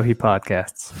 So he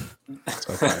podcasts.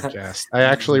 So podcast. I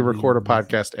actually record a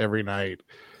podcast every night.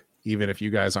 Even if you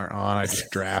guys aren't on, I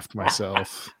just draft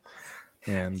myself.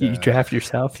 And you draft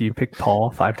yourself? You pick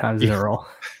Paul 5 times in a row?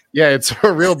 Yeah, it's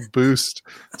a real boost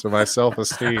to my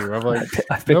self-esteem. I'm like,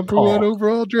 number one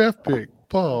overall draft pick,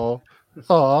 Paul.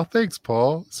 Oh, thanks,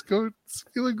 Paul. It's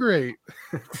feeling great.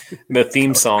 The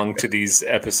theme song to these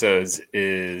episodes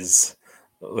is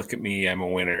 "Look at Me, I'm a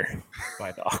Winner"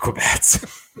 by the Aquabats.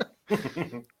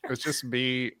 It's just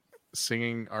me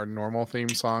singing our normal theme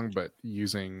song, but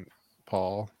using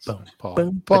Paul. Paul.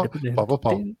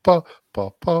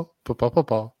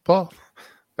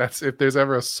 That's if there's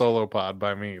ever a solo pod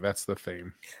by me, that's the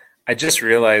theme. I just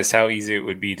realized how easy it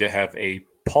would be to have a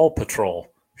Paw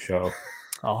Patrol show.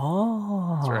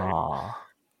 Oh, that's right.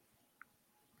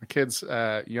 My kid's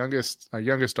our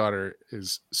youngest daughter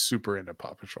is super into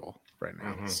Paw Patrol right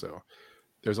now. Mm-hmm. So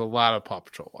there's a lot of Paw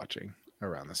Patrol watching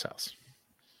around this house.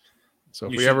 So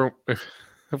if we ever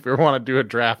want to do a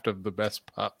draft of the best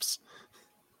pups,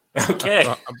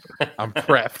 okay, I'm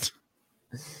prepped.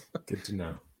 Good to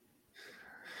know.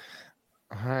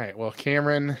 All right. Well,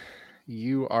 Cameron,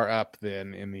 you are up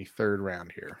then in the third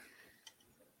round here.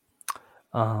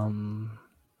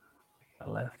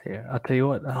 Left here. I'll tell you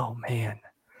what. Oh man,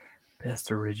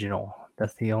 best original.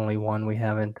 That's the only one we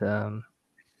haven't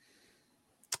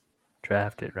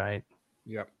drafted, right?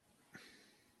 Yep.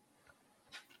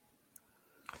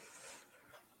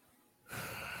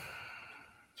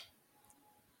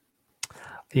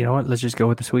 You know what? Let's just go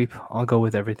with the sweep. I'll go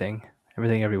with Everything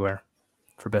Everywhere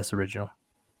for best original.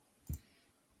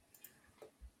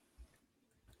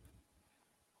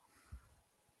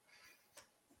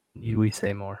 Need we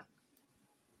say more?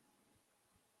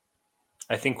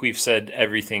 I think we've said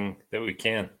everything that we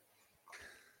can.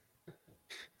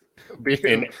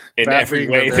 In every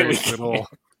way that we can.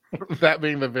 That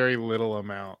being the very little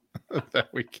amount that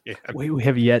we can. We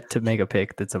have yet to make a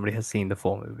pick that somebody has seen the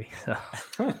full movie. So.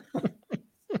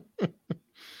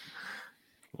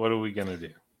 What are we going to do?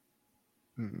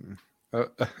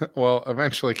 Well,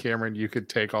 eventually, Cameron, you could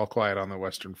take All Quiet on the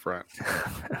Western Front.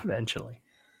 Eventually.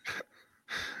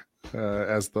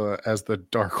 As the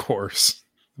dark horse,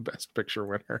 best picture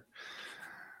winner.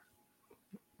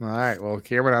 All right. Well,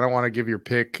 Cameron, I don't want to give your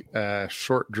pick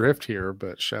short drift here,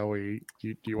 but shall we?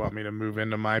 Do you want me to move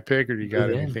into my pick, or do you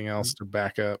got anything else to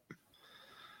back up?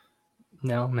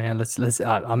 No, man. Let's.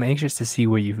 I'm anxious to see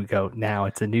where you go now.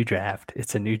 It's a new draft.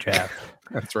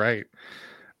 That's right.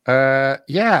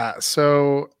 Yeah.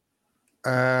 So,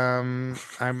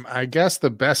 I guess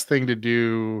the best thing to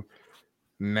do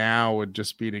now would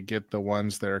just be to get the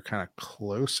ones that are kind of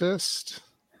closest.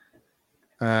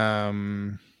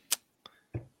 But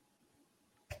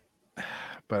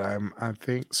I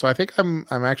think I'm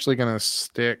actually going to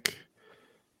stick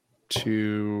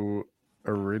to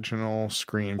original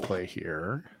screenplay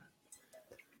here,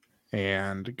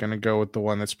 and going to go with the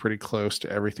one that's pretty close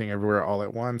to Everything Everywhere All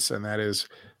at Once, and that is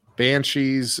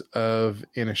Banshees of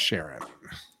Inisherin.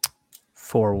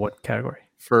 For what category?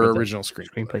 For original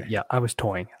screenplay. Yeah, I was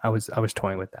toying. I was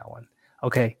toying with that one.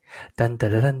 Okay. Dun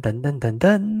dun dun dun dun dun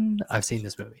dun. I've seen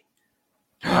this movie.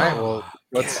 All right, well,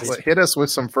 let's hit us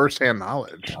with some firsthand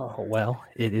knowledge. Oh, well,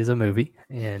 it is a movie,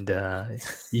 and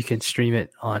you can stream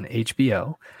it on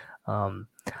HBO. I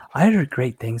heard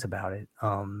great things about it.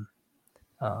 And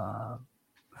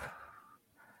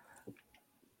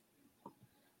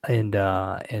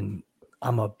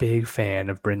I'm a big fan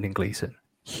of Brendan Gleeson.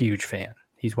 Huge fan.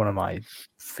 He's one of my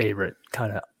favorite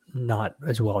kind of not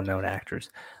as well-known actors.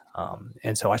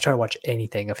 And so I try to watch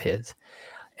anything of his.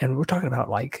 And we're talking about,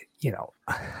 like, you know,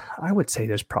 I would say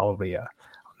there's probably a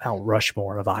Mount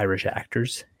Rushmore of Irish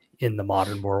actors in the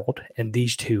modern world, and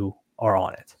these two are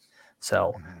on it.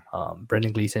 So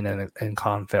Brendan Gleeson and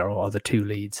Colin Farrell are the two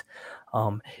leads.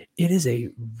 It is a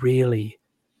really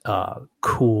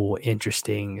cool,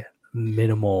 interesting,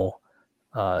 minimal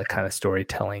kind of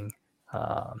storytelling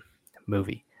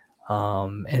movie.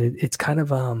 And it's kind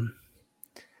of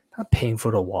not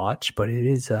painful to watch, but it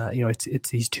is, it's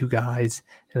these two guys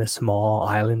in a small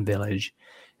island village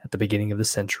at the beginning of the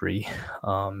century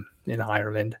in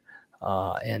Ireland,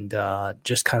 and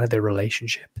just kind of their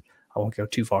relationship. I won't go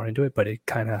too far into it, but it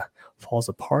kind of falls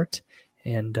apart,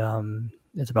 and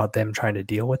it's about them trying to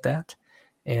deal with that.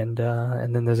 And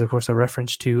then there's, of course, a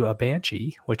reference to a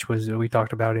banshee, which we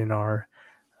talked about in our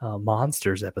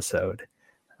monsters episode.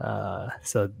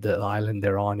 So the island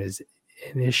they're on is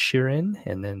Inisherin,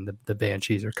 and then the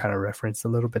banshees are kind of referenced a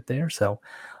little bit there. So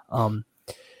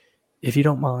if you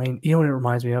don't mind, you know what it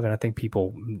reminds me of, and I think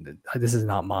people, this is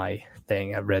not my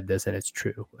thing, I've read this and it's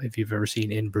true. If you've ever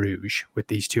seen In Bruges with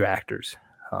these two actors,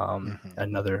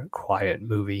 another quiet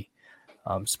movie,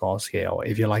 small scale.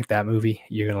 If you like that movie,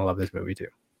 you're going to love this movie too.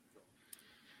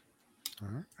 All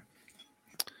right.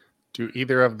 Do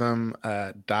either of them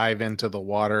dive into the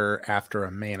water after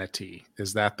a manatee?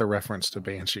 Is that the reference to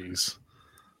Banshees?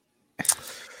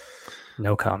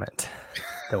 No comment.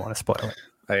 Don't want to spoil it.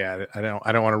 Yeah, I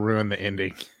don't want to ruin the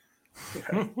ending.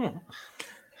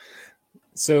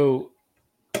 So,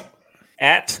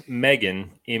 at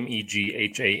Megan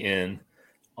Meghan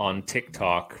on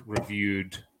TikTok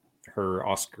reviewed her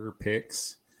Oscar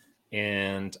picks,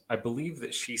 and I believe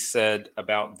that she said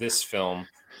about this film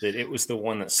that it was the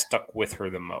one that stuck with her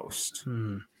the most.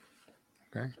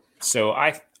 Okay. So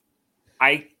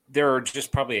there are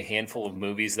just probably a handful of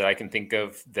movies that I can think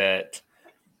of that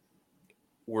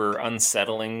were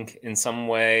unsettling in some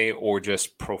way or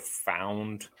just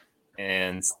profound,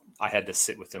 and I had to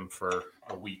sit with them for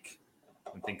a week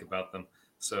and think about them.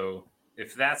 So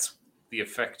if that's the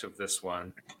effect of this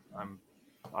one,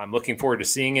 I'm looking forward to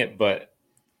seeing it, but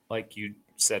like you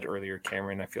said earlier,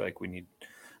 Cameron, I feel like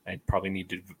I probably need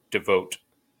to devote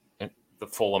the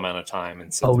full amount of time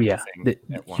and sit through the thing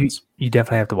at once. You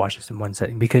definitely have to watch this in one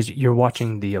setting because you're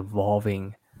watching the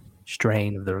evolving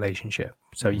strain of the relationship.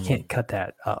 So you can't cut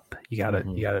that up. You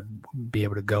gotta be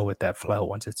able to go with that flow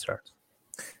once it starts.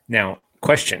 Now,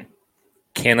 question: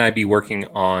 can I be working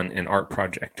on an art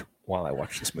project while I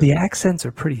watch this movie? The accents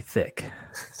are pretty thick,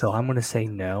 so I'm going to say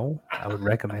no. I would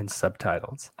recommend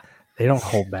subtitles. They don't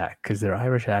hold back because they're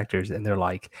Irish actors, and they're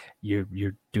like,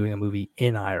 you're doing a movie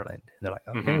in Ireland. And they're like,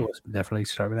 okay, we'll definitely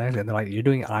start with that. And they're like, you're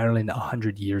doing Ireland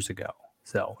 100 years ago.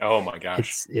 So, oh my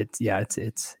gosh, it's in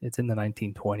the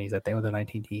 1920s, I think, or the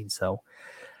 19 teens. So,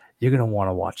 you're gonna want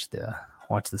to watch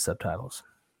the subtitles.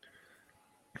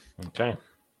 Okay.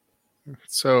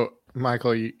 So,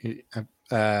 Michael,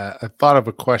 I thought of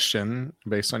a question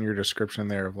based on your description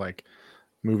there of like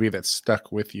movie that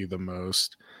stuck with you the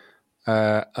most.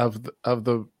 Of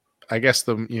the I guess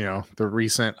the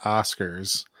recent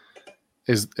Oscars,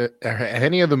 are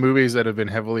any of the movies that have been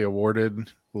heavily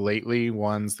awarded lately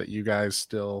ones that you guys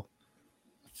still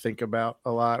think about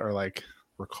a lot or like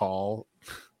recall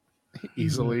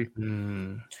easily?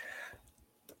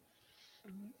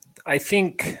 I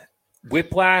think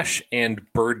Whiplash and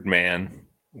Birdman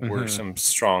were some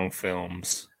strong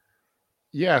films.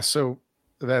 Yeah, so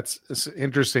it's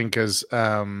interesting because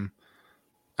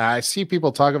I see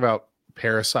people talk about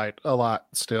Parasite a lot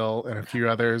still and a few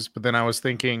others, but then I was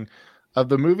thinking of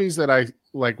the movies that I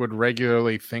like would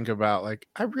regularly think about, like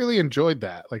I really enjoyed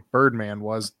that. Like Birdman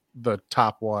was the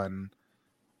top one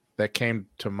that came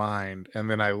to mind, and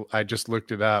then I just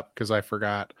looked it up because I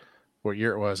forgot what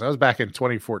year it was. I was back in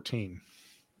 2014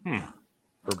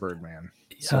 for Birdman.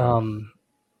 So.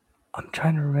 I'm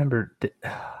trying to remember.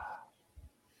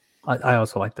 I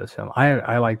also like this film.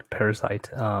 I liked Parasite.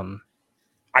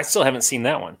 I still haven't seen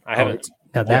that one. I haven't.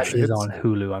 Now that is on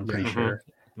Hulu, I'm pretty sure.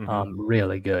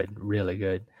 Really good, really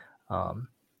good.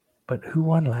 But who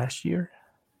won last year?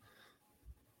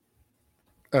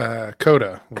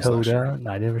 Coda. Coda.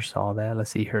 I never saw that.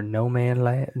 Let's see here.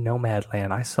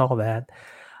 Nomadland. I saw that.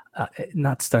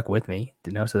 Not stuck with me.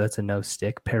 So that's a no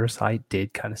stick. Parasite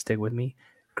did kind of stick with me.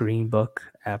 Green Book,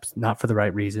 not for the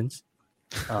right reasons.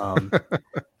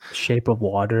 Shape of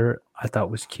Water, I thought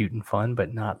was cute and fun,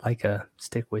 but not like a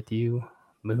stick with you.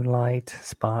 Moonlight,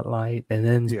 Spotlight, and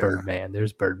then Birdman.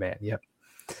 There's Birdman. Yep.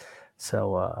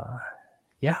 So,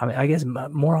 yeah, I mean, I guess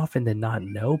more often than not,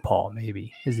 no, Paul,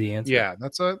 maybe is the answer. Yeah,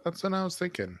 that's what I was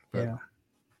thinking. But. Yeah.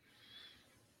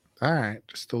 All right,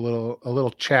 just a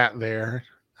little chat there.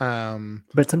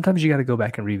 But sometimes you got to go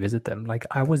back and revisit them. Like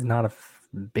I was not a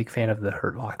big fan of The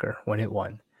Hurt Locker when it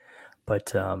won,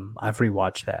 but I've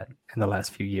rewatched that in the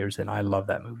last few years, and I love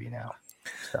that movie now.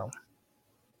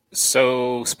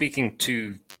 So speaking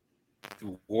to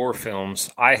war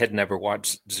films, I had never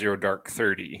watched Zero Dark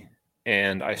 30,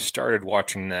 and I started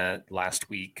watching that last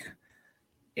week,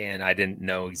 and I didn't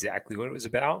know exactly what it was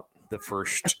about. The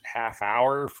first half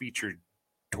hour featured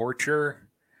torture,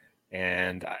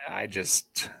 and I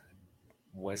just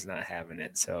was not having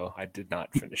it, so I did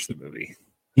not finish the movie.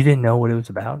 You didn't know what it was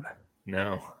about?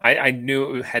 No. I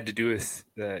knew it had to do with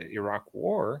the Iraq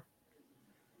War.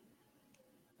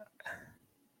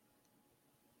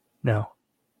 No.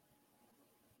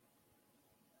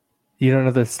 You don't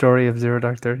know the story of Zero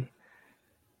Dark 30?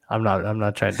 I'm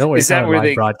not trying. Don't worry. Is that where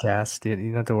they broadcast? You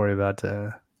don't have to worry about.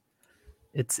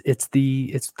 It's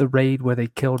the raid where they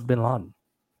killed Bin Laden.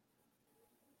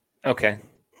 Okay.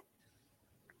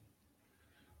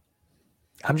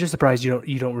 I'm just surprised you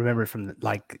don't remember from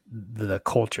the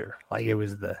culture. Like it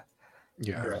was the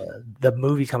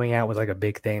movie coming out was like a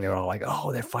big thing. They were all like,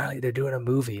 oh, they're doing a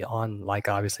movie on like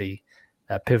obviously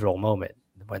that pivotal moment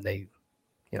when they,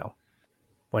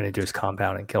 went into his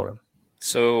compound and killed him.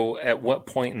 So at what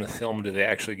point in the film do they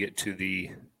actually get to the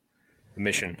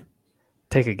mission?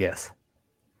 Take a guess.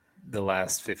 The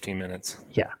last 15 minutes.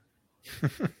 Yeah.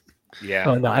 Yeah.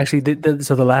 Oh, no, actually,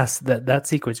 so the last that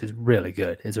sequence is really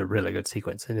good. It's a really good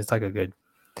sequence, and it's like a good,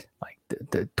 like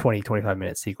the 20-25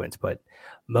 minute sequence. But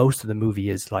most of the movie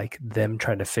is like them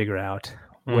trying to figure out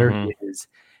where he is,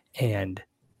 and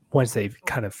once they've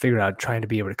kind of figured out, trying to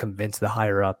be able to convince the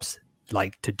higher ups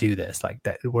like to do this, like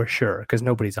that we're sure because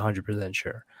nobody's 100%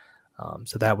 sure.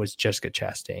 So that was Jessica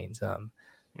Chastain's. I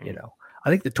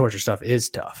think the torture stuff is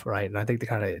tough, right? And I think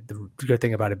the good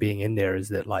thing about it being in there is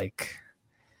that like.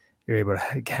 You're able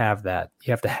to have that.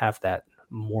 You have to have that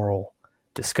moral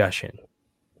discussion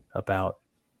about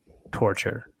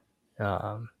torture.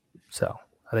 So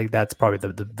I think that's probably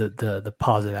the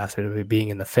positive aspect of it being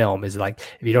in the film is like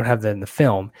if you don't have that in the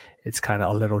film, it's kind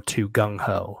of a little too gung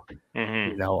ho.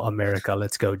 America,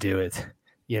 let's go do it.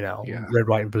 Red,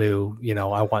 white, and blue.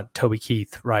 I want Toby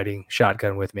Keith riding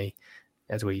shotgun with me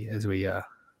as we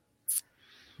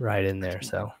ride in there.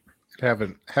 So have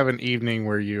an evening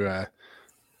where you.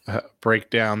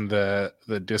 Break down the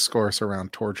discourse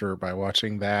around torture by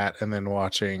watching that and then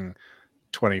watching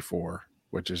 24,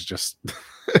 which is just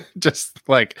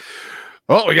like,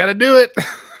 oh, we got to do it.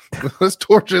 Let's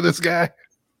torture this guy.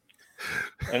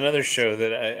 Another show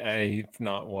that I've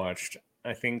not watched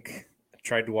I think I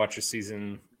tried to watch a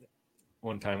season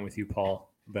one time with you,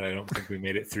 Paul, but I don't think we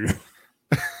made it through.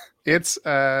 It's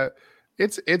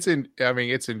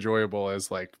enjoyable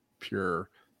as like pure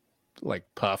like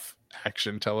puff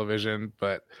action television,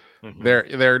 but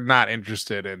they're not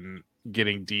interested in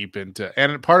getting deep into,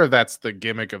 and part of that's the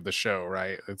gimmick of the show,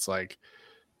 right? It's like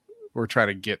we're trying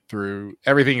to get through,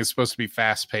 everything is supposed to be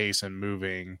fast paced and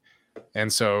moving,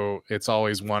 and so it's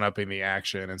always one upping the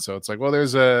action. And so it's like, well,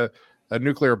 there's a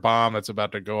nuclear bomb that's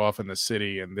about to go off in the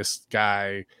city, and this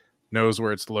guy knows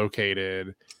where it's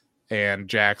located, and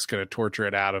Jack's going to torture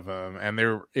it out of him. And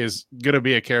there is going to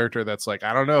be a character that's like,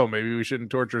 I don't know, maybe we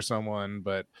shouldn't torture someone,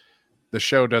 but the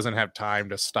show doesn't have time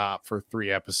to stop for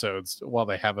 3 episodes while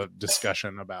they have a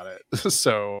discussion about it.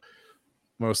 So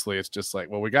mostly it's just like,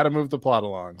 well, we got to move the plot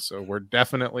along. So we're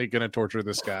definitely going to torture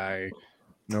this guy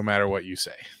no matter what you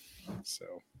say. So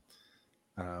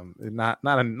not a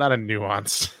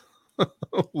nuanced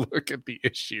look at the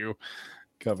issue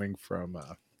coming from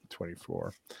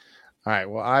 24. All right.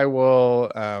 Well, I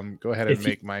will go ahead and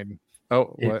make mine.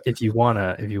 Oh, what? If you want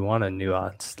a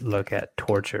nuanced look at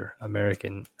torture,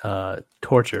 American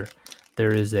torture,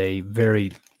 there is a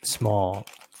very small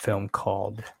film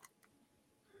called.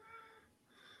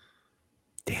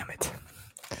 Damn it!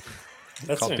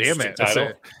 That's called Damn It. That's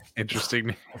an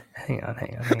interesting. Hang on.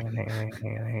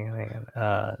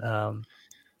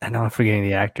 I know I'm forgetting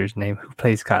the actor's name who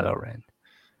plays Kylo Ren.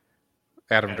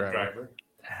 Adam Driver.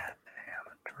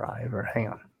 Hang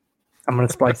on. I'm going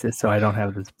to splice this so I don't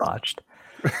have this botched.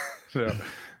 No.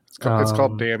 It's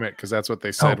called Damn It because that's what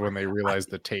they said when they realized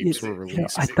the tapes were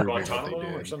released.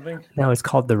 Or something? No, it's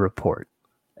called The Report.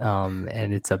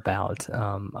 And it's about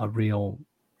a real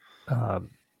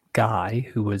guy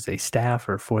who was a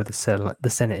staffer for the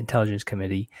Senate Intelligence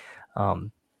Committee.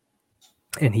 And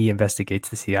he investigates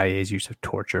the CIA's use of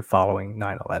torture following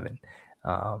 9/11.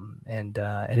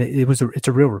 It's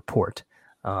a real report.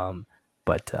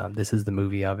 But this is the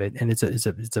movie of it, and it's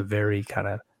a very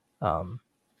kind of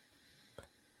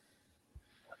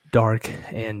dark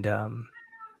and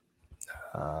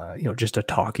just a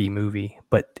talky movie.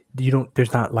 But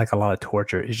there's not like a lot of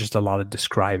torture. It's just a lot of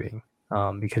describing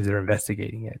because they're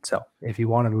investigating it. So if you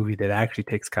want a movie that actually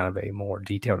takes kind of a more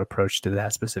detailed approach to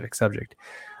that specific subject,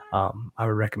 I would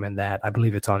recommend that. I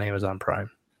believe it's on Amazon Prime.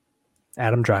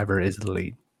 Adam Driver is the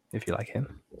lead, if you like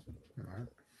him. All right.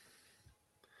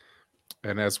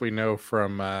 And as we know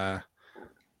from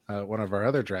one of our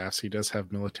other drafts, he does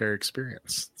have military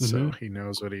experience, so he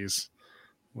knows what he's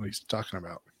talking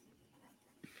about.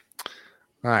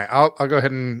 All right, I'll go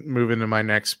ahead and move into my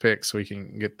next pick so we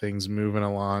can get things moving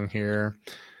along here.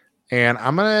 And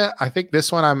I think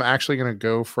this one I'm actually gonna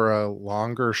go for a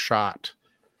longer shot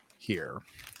here.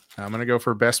 I'm gonna go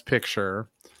for Best Picture,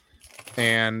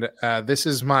 and this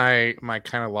is my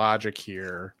kind of logic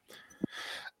here.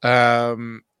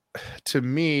 To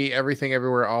me, Everything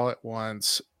Everywhere All at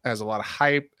Once has a lot of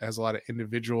hype, has a lot of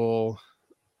individual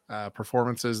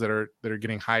performances that are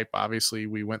getting hype. Obviously,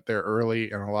 we went there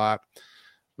early and a lot,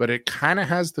 but it kind of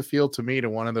has the feel to me to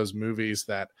one of those movies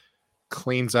that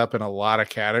cleans up in a lot of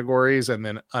categories and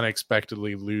then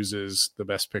unexpectedly loses the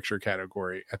Best Picture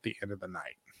category at the end of the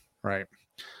night, right?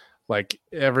 Like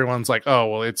everyone's like, oh,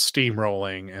 well, it's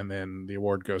steamrolling, and then the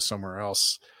award goes somewhere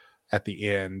else at the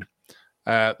end.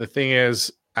 The thing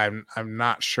is, I'm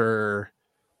not sure.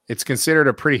 It's considered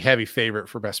a pretty heavy favorite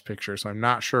for Best Picture, so I'm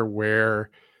not sure where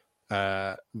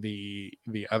the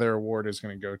other award is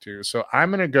going to go to. So I'm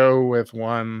going to go with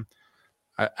one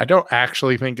I don't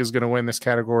actually think is going to win this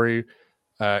category.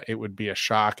 It would be a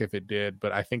shock if it did,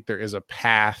 but I think there is a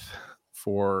path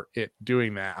for it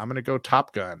doing that. I'm going to go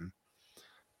Top Gun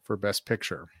for Best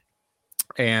Picture.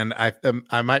 And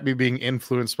I might be being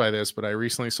influenced by this, but I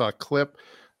recently saw a clip,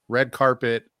 red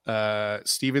carpet,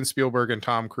 Steven Spielberg and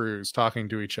Tom Cruise talking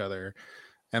to each other,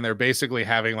 and they're basically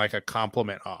having like a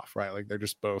compliment off, right? Like they're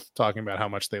just both talking about how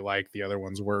much they like the other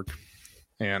one's work.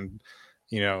 And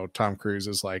Tom Cruise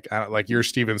is like, you're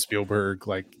Steven Spielberg,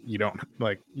 like you don't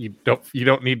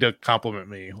need to compliment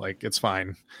me, like it's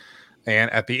fine.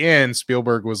 And at the end,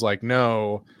 Spielberg was like,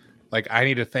 no, like I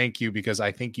need to thank you because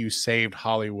I think you saved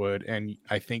Hollywood, and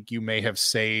I think you may have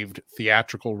saved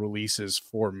theatrical releases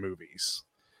for movies.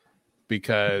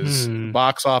 Because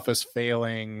box office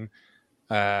failing,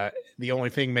 the only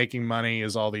thing making money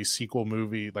is all these sequel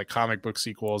movie, like comic book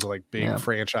sequels, like big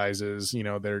franchises.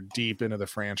 They're deep into the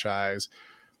franchise.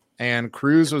 And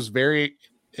Cruise was very,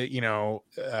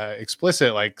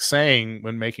 explicit, like saying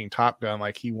when making Top Gun,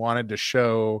 like he wanted to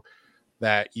show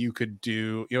that you could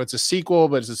do, it's a sequel,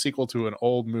 but it's a sequel to an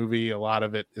old movie. A lot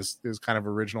of it is kind of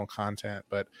original content,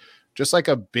 but just like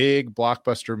a big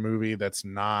blockbuster movie that's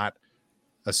not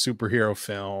a superhero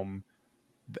film.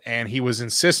 And he was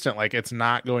insistent, like, it's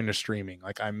not going to streaming.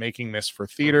 Like, I'm making this for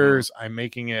theaters. I'm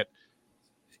making it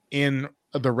in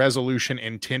the resolution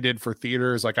intended for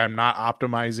theaters. Like, I'm not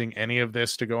optimizing any of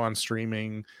this to go on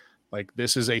streaming. Like,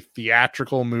 this is a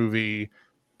theatrical movie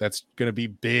that's going to be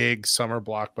big summer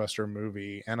blockbuster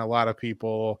movie. And a lot of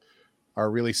people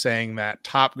are really saying that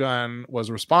Top Gun was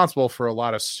responsible for a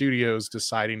lot of studios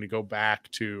deciding to go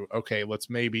back to, okay, let's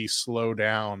maybe slow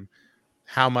down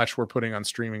how much we're putting on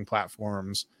streaming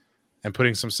platforms and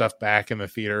putting some stuff back in the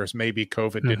theaters. Maybe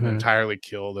COVID didn't entirely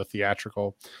kill the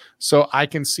theatrical. So I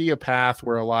can see a path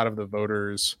where a lot of the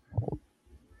voters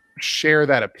share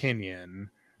that opinion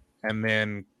and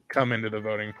then come into the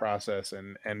voting process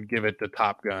and give it to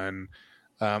Top Gun.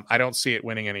 I don't see it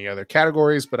winning any other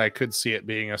categories, but I could see it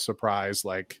being a surprise.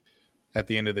 Like, at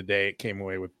the end of the day, it came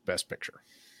away with Best Picture.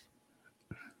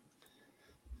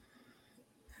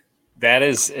 That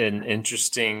is an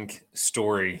interesting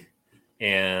story.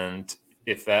 And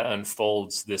if that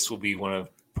unfolds, this will be one of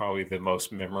probably the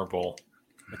most memorable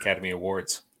Academy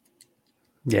Awards.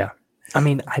 Yeah. I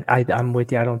mean, I'm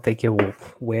with you. I don't think it will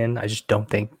win. I just don't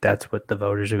think that's what the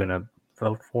voters are going to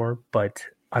vote for. But,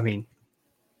 I mean,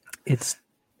 it's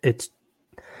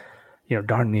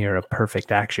darn near a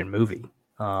perfect action movie.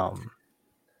 I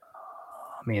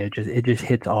mean, it just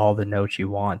hits all the notes you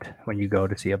want when you go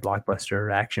to see a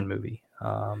blockbuster action movie.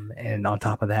 And on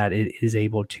top of that, it is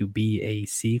able to be a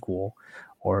sequel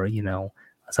or,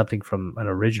 something from an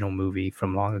original movie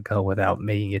from long ago without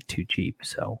making it too cheap.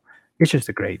 So it's just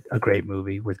a great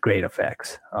movie with great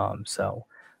effects.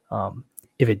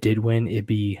 If it did win, it'd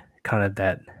be kind of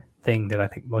that thing that I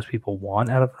think most people want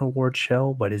out of an award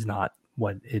show, but is not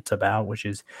what it's about, which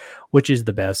is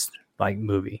the best like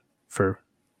movie for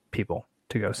people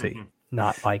to go see.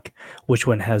 Not like which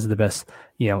one has the best,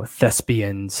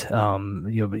 thespians,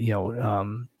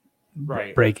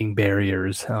 right, breaking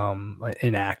barriers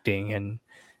in acting and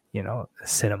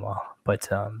cinema, but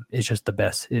it's just the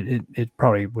best. It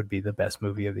probably would be the best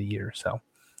movie of the year. So,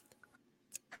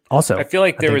 also, I feel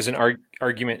like there was an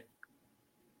argument.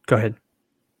 Go ahead.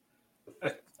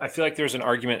 I feel like there was an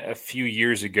argument a few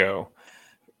years ago.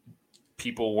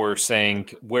 People were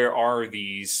saying, "Where are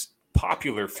these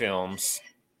popular films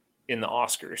in the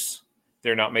Oscars?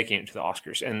 They're not making it to the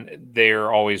Oscars, and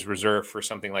they're always reserved for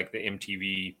something like the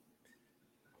MTV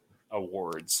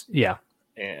Awards." Yeah,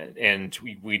 and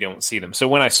we don't see them. So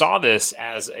when I saw this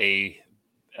as a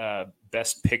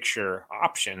Best Picture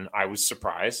option, I was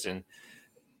surprised, and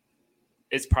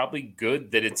it's probably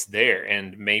good that it's there,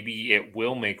 and maybe it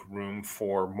will make room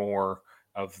for more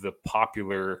of the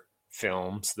popular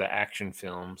films, the action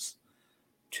films,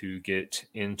 to get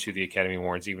into the Academy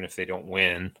Awards. Even if they don't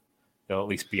win, they'll at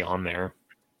least be on there.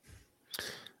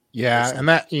 Yeah, and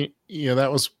that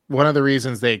that was one of the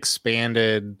reasons they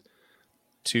expanded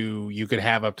to you could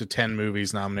have up to 10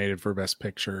 movies nominated for Best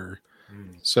Picture.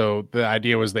 So the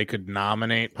idea was they could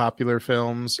nominate popular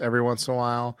films every once in a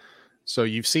while. So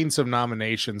you've seen some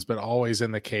nominations, but always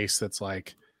in the case that's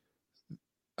like,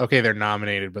 okay, they're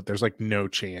nominated, but there's like no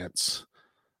chance.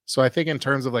 So I think in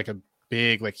terms of like a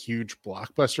big, like huge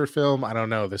blockbuster film, I don't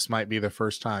know, this might be the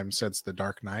first time since The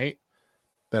Dark Knight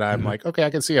that I'm like, okay, I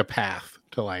can see a path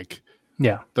to like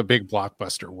the big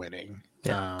blockbuster winning.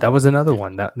 Yeah, that was another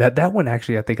one. That one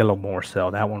actually, I think a little more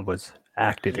so. That one was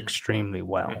acted extremely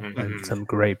well and some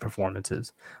great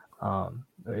performances.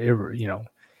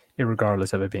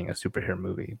 Regardless of it being a superhero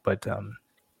movie. But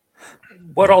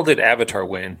what all did Avatar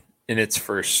win in its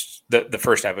first the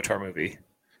first Avatar movie?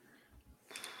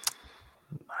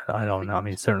 I don't know. I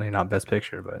mean, certainly not Best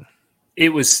Picture, but it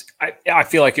was. I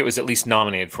feel like it was at least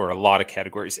nominated for a lot of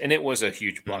categories, and it was a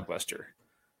huge blockbuster.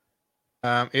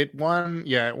 It won.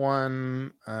 Yeah, it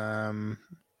won. I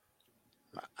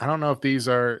don't know if these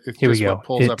are. It's here just we go. What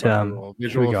pulls up on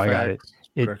Visual here we go. Effects.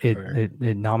 I got it.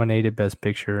 It nominated Best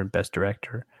Picture and Best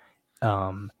Director,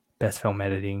 Best Film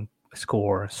Editing,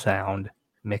 Score, Sound,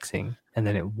 Mixing, and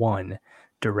then it won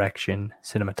Direction,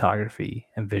 Cinematography,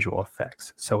 and Visual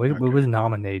Effects. So it was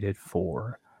nominated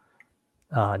for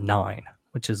 9,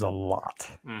 which is a lot.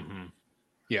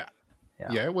 Yeah,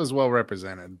 it was well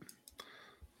represented.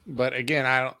 But again,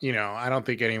 I don't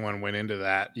think anyone went into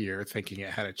that year thinking it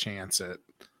had a chance at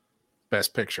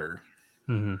Best Picture.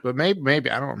 But maybe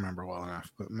I don't remember well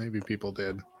enough, but maybe people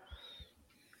did.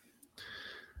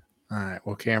 All right.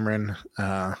 Well, Cameron,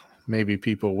 maybe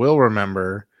people will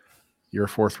remember your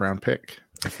 4th round pick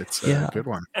if it's a good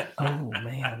one. Oh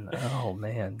man. I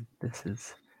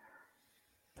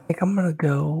think I'm gonna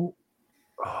go.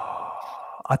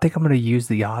 I think I'm going to use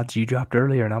the odds you dropped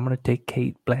earlier, and I'm going to take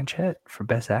Cate Blanchett for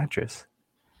Best Actress,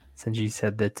 since you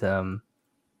said that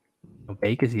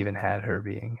Vegas even had her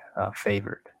being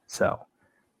favored. So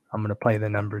I'm going to play the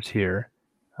numbers here.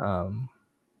 And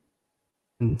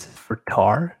this is for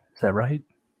Tar, is that right?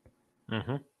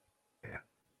 Mm-hmm.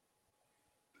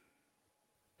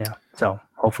 Yeah. So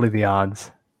hopefully the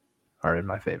odds are in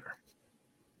my favor.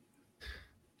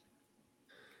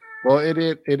 Well, it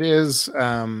is.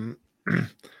 Michelle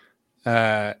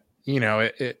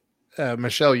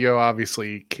Yeoh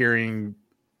obviously carrying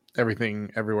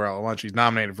everything everywhere all at once. She's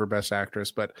nominated for Best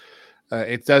Actress, but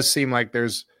it does seem like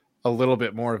there's a little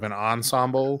bit more of an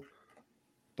ensemble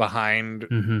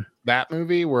behind that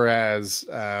movie, whereas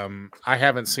I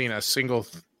haven't seen a single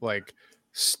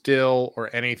still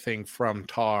or anything from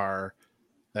Tar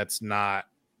that's not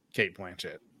Cate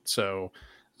Blanchett. So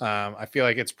I feel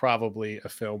like it's probably a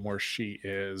film where she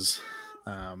is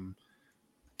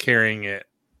carrying it,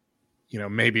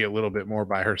 maybe a little bit more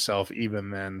by herself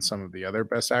even than some of the other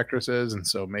Best Actresses. And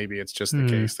so maybe it's just the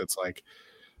case that's like,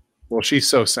 well, she's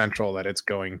so central that it's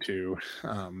going to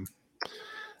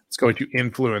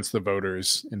influence the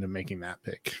voters into making that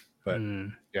pick. But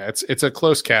yeah, it's a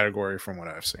close category from what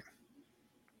I've seen.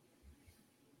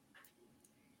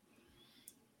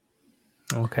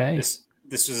 Okay.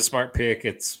 This was a smart pick.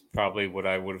 It's probably what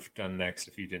I would have done next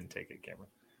if you didn't take it, Cameron.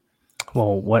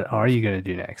 Well, what are you going to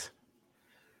do next?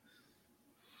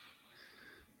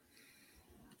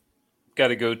 Got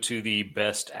to go to the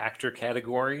Best Actor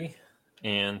category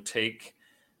and take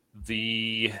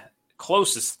the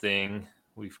closest thing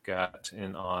we've got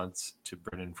in odds to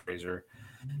Brendan Fraser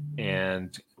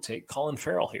and take Colin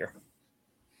Farrell here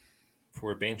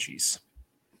for Banshees.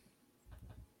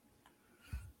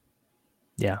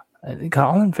 Yeah.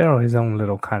 Colin Farrell, his own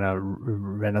little kind of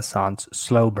renaissance,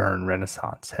 slow burn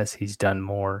renaissance, as he's done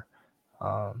more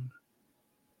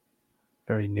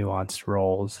very nuanced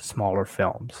roles, smaller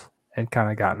films, and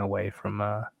kind of gotten away from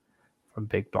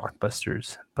big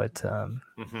blockbusters. But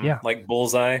yeah, like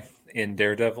Bullseye in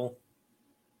Daredevil.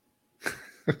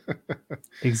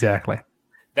 Exactly.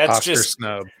 That's Oscar just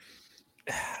snub.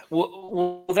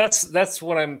 Well, that's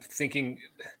what I'm thinking.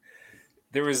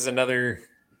 There was another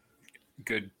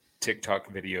good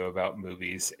TikTok video about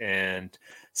movies, and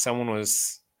someone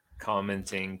was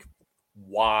commenting,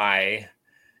 why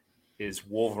is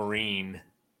Wolverine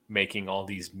making all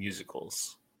these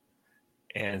musicals?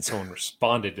 And someone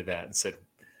responded to that and said,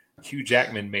 Hugh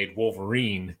Jackman made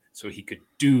Wolverine so he could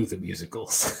do the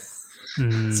musicals.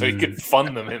 So he could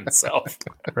fund them himself.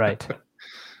 Right.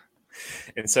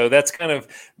 And so that's kind of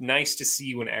nice to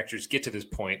see when actors get to this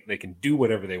point. They can do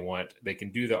whatever they want. They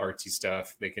can do the artsy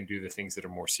stuff. They can do the things that are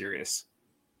more serious.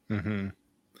 Mm-hmm.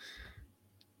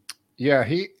 Yeah,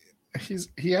 he has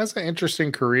an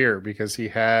interesting career because he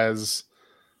has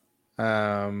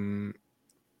kind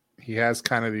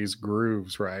of these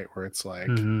grooves, right? Where it's like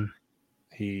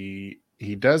he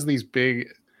does these big,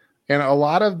 and a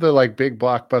lot of the like big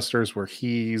blockbusters where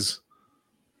he's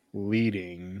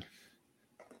leading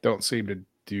don't seem to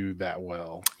do that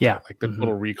well. Yeah. Like the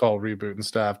Total Recall reboot and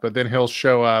stuff. But then he'll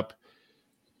show up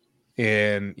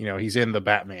in, he's in the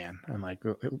Batman and like,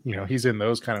 he's in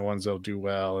those kind of ones that'll do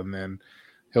well. And then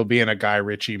he'll be in a Guy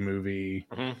Ritchie movie.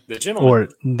 The Gentleman. Or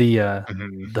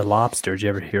the Lobster. Did you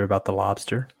ever hear about The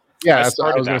Lobster? Yeah, that's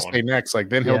what I was going to say next. Like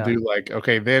then he'll do like,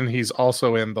 okay, then he's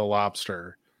also in The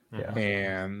Lobster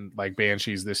and like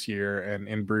Banshees this year and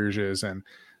In Bruges. And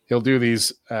he'll do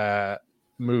these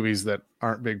movies that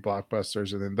aren't big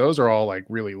blockbusters, and then those are all like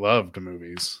really loved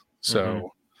movies.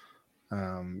 So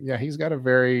yeah, he's got a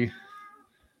very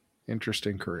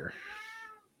interesting career.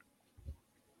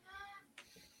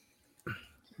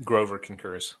 Grover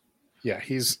concurs. Yeah,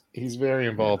 he's very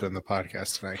involved in the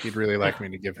podcast tonight. He'd really like me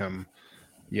to give him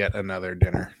yet another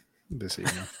dinner this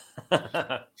evening.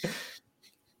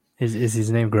 Is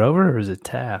his name Grover or is it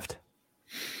Taft?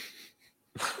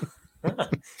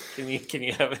 Can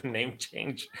you have a name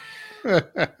change?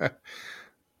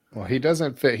 Well, he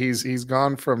doesn't fit. He's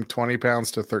gone from 20 pounds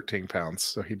to 13 pounds,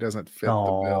 so he doesn't fit the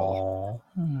bill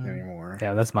anymore.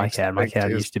 Yeah, that's my cat. My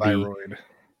cat used to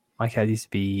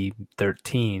be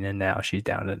 13, and now she's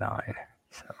down to 9.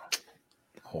 So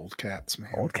old cats,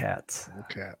 man. Old cats.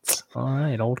 All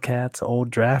right, old cats,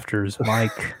 old drafters.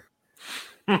 Mike,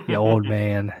 the old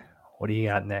man. What do you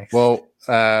got next? Well,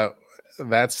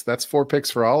 that's 4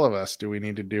 picks for all of us. Do we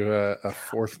need to do a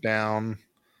fourth down?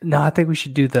 No, I think we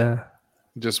should do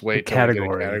just wait till category.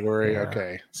 We get a category. Yeah.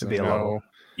 Okay. So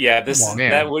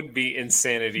that would be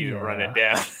insanity to run it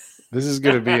down. This is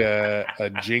going to be a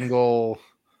jingle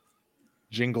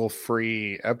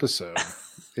free episode.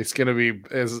 it's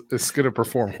gonna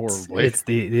perform horribly. It's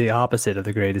the opposite of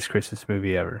the greatest Christmas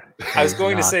movie ever. I was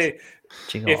going to say,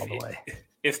 Jingle All the Way.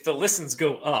 If the listens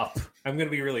go up, I'm going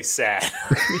to be really sad.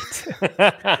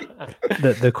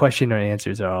 The question and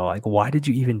answers are all like, why did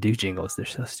you even do jingles? They're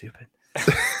so stupid.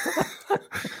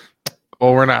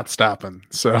 Well, we're not stopping.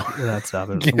 So we're not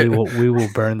stopping. We will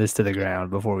burn this to the ground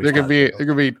before we. There could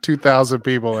be 2,000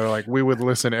 people that are like, we would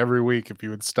listen every week if you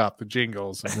would stop the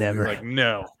jingles. And never. Like,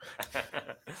 no.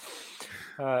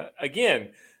 Again,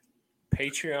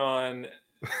 Patreon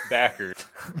backers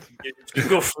get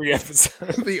jingle-free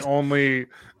episodes. the only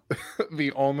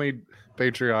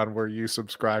Patreon where you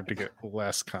subscribe to get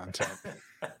less content.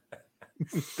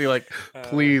 Be like,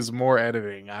 please, more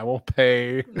editing. I will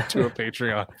pay to a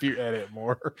Patreon if you edit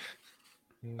more.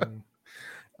 All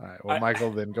right. Well,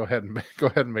 Michael, then go ahead and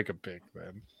make a pick.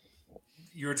 Then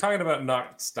you were talking about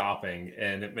not stopping,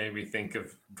 and it made me think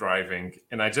of driving.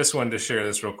 And I just wanted to share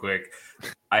this real quick.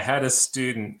 I had a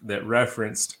student that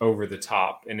referenced Over the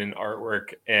Top in an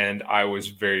artwork, and I was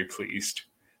very pleased.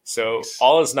 So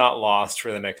all is not lost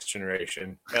for the next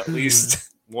generation. At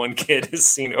least one kid has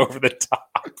seen Over the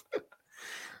Top.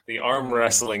 The arm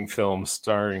wrestling film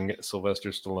starring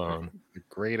Sylvester Stallone. The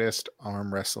greatest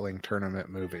arm wrestling tournament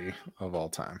movie of all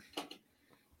time.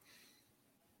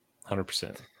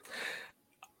 100%.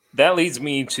 That leads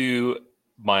me to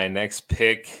my next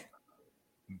pick.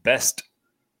 Best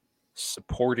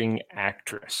supporting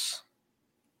actress.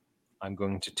 I'm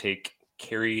going to take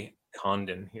Carrie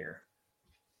Condon here.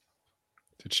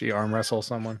 Did she arm wrestle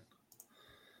someone?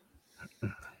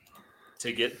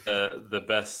 To get the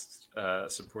best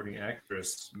supporting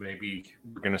actress, maybe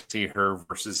we're going to see her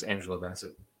versus Angela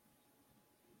Bassett.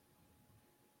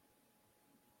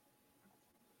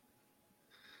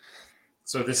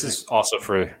 So this is also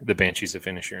for the Banshees of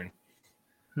Inisherin.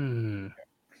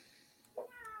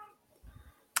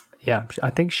 Yeah, I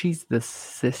think she's the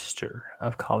sister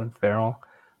of Colin Farrell.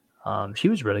 She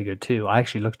was really good too. I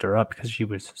actually looked her up because she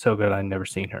was so good. I'd never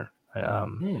seen her. At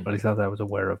least not that I was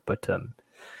aware of. But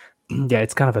yeah,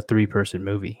 it's kind of a 3-person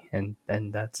movie, and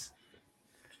that's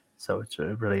so it's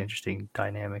a really interesting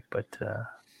dynamic. But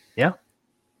yeah.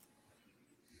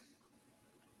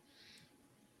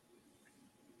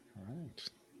 All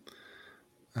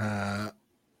right.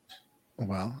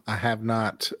 Well, I have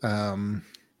not.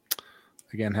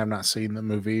 Again, have not seen the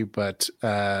movie, but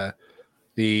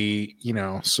the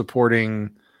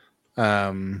supporting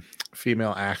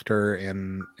female actor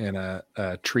in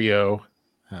a trio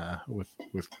with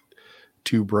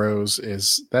two bros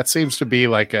seems to be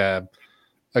like a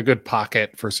good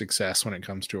pocket for success when it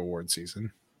comes to award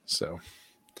season. So,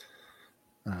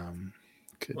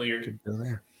 could go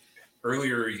there.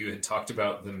 Earlier, you had talked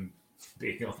about them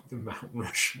being on the Mount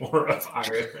Rushmore of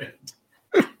Ireland.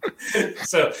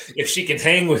 So if she can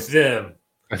hang with them,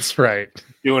 that's right.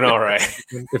 Doing all right.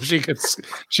 If she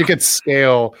could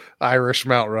scale Irish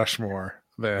Mount Rushmore,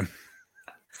 then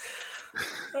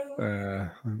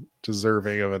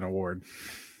deserving of an award.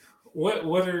 What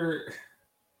are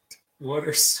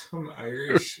some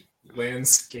Irish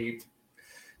landscape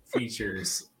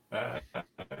features?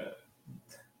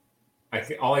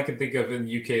 All I can think of in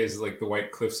the UK is like the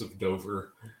White Cliffs of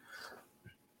Dover.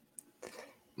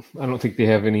 I don't think they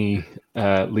have any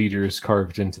leaders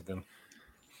carved into them.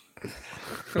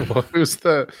 Well,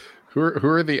 who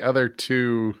are the other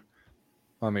two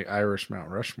on the Irish Mount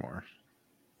Rushmore?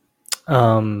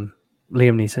 Liam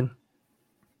Neeson.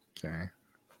 Okay.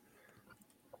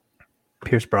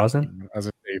 Pierce Brosnan. As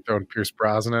if they throwing Pierce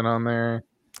Brosnan on there.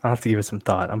 I'll have to give it some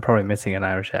thought. I'm probably missing an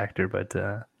Irish actor, but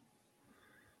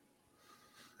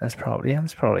that's probably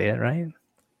it, right?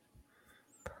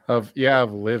 Of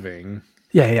living.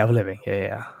 Yeah, of living.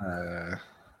 Yeah.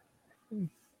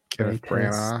 Kenneth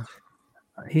Branagh.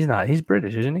 He's not. He's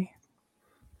British, isn't he?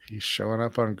 He's showing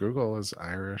up on Google as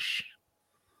Irish.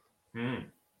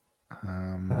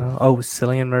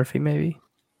 Cillian Murphy, maybe.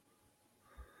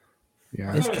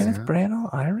 Yeah. Is Kenneth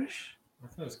Branagh Irish?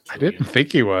 I didn't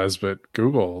think he was, but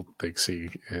Google thinks he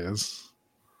is.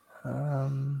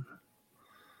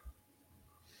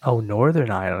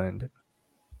 Northern Ireland.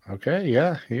 Okay,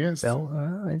 yeah, he is.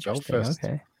 Interesting. Belfast.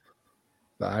 Okay.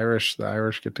 The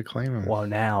Irish get to claim him. Well,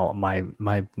 now my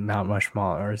Mount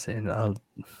Rushmore is in a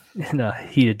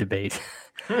heated debate.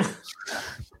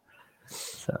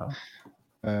 So,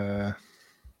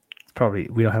 probably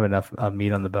we don't have enough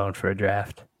meat on the bone for a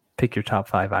draft. Pick your top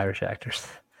 5 Irish actors.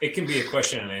 It can be a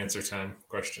question and answer time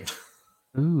question.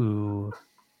 Ooh,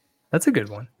 that's a good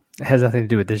one. It has nothing to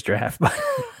do with this draft.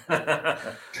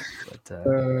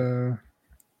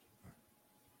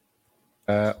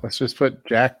 Let's just put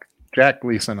Jack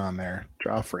Gleason on there.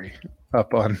 Joffrey.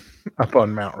 up on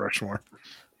Mount Rushmore.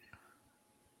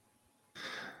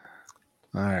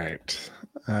 All right.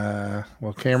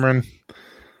 Well, Cameron,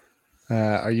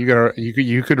 are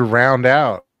you could round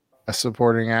out a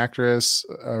supporting actress,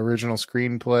 original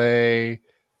screenplay,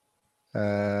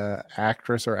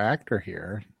 actress or actor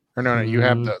here. Or no, you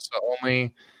have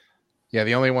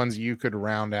the only ones you could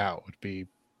round out would be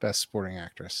best supporting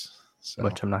actress. So.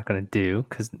 Which I'm not going to do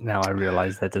because now I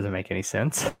realize that doesn't make any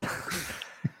sense.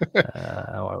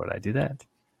 Why would I do that?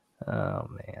 Oh,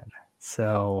 man.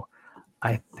 So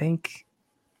I think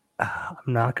I'm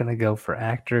not going to go for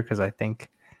actor because I think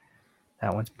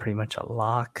that one's pretty much a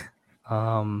lock.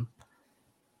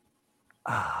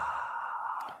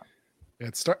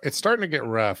 It's starting to get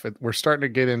rough. We're starting to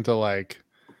get into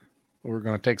we're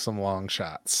going to take some long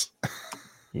shots.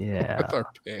 Yeah. With our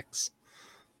picks.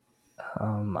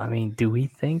 I mean, do I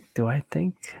think?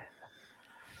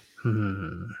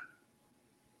 I'm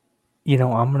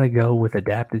going to go with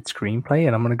adapted screenplay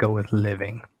and I'm going to go with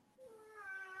Living.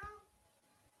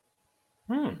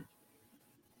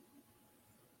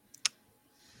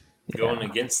 Going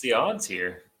against the odds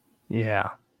here. Yeah.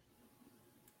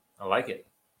 I like it.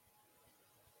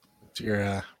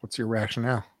 What's your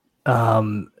rationale?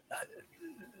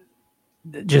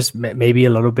 Just maybe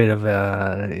a little bit of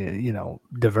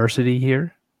diversity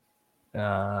here.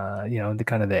 The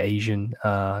kind of the Asian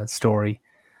story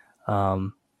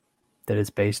that it's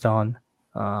based on.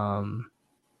 So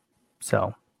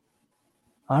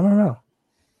I don't know.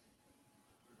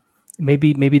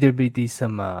 Maybe there'd be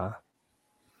some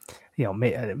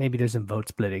maybe there's some vote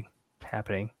splitting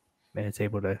happening and it's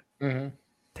able to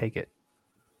take it.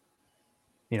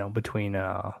 Between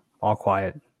All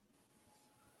Quiet.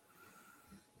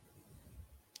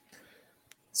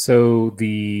 So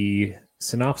the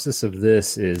synopsis of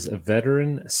this is: a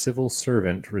veteran civil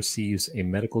servant receives a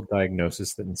medical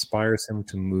diagnosis that inspires him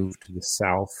to move to the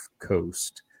South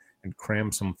Coast and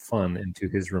cram some fun into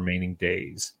his remaining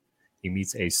days. He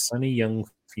meets a sunny young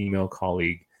female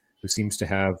colleague who seems to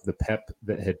have the pep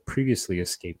that had previously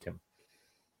escaped him.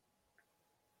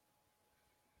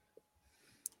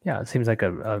 Yeah, it seems like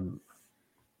a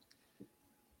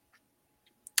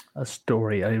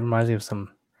story. It reminds me of some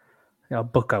a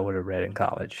book I would have read in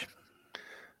college.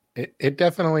 It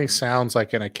definitely sounds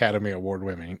like an Academy Award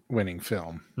winning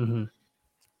film. Mm-hmm.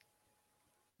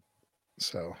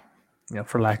 So,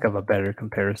 for lack of a better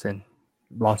comparison,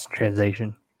 Lost in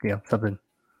Translation, something.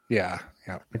 Yeah.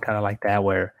 Kind of like that,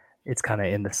 where it's kind of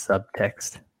in the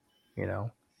subtext.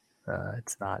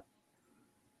 It's not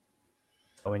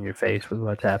so in your face with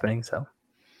what's happening. So,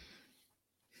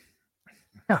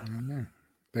 yeah,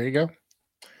 there you go.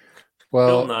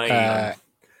 Well, Bill Nye,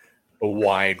 a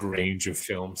wide range of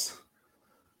films.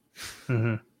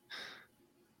 Mm-hmm.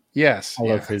 Yes, I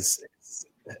love his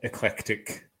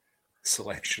eclectic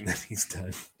selection that he's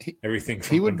done. Everything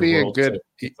from he would be a good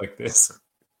like this.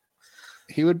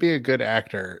 He would be a good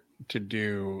actor to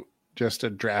do just to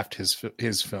draft his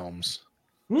films.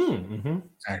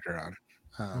 Actor on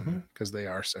because they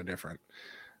are so different.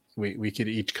 We could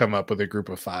each come up with a group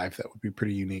of 5 that would be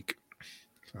pretty unique.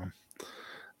 So,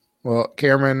 well,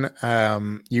 Cameron,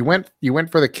 you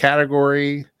went for the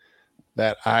category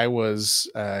that I was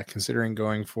considering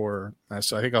going for,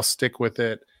 so I think I'll stick with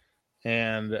it,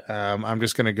 and I'm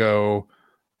just going to go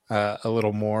a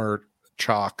little more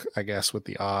chalk, I guess, with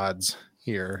the odds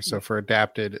here. So for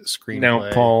adapted screenplay,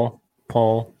 now,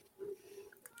 Paul.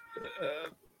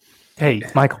 Hey,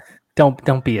 Michael.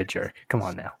 Don't be a jerk. Come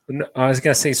on now. No, I was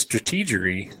gonna say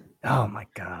strategery. Oh my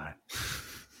god.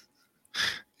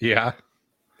 Yeah.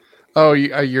 Oh,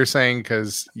 you're saying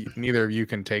because neither of you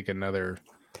can take another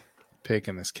pick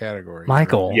in this category.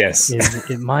 Michael, yes,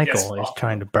 Michael is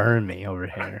trying to burn me over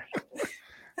here.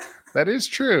 That is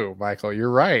true, Michael.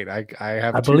 You're right.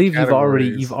 I believe you've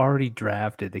already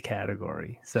drafted the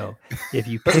category. So if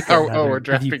you pick we're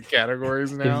drafting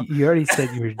categories now. You already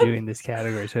said you were doing this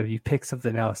category. So if you pick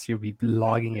something else, you'll be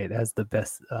logging it as the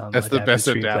best. That's the best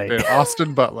adapted.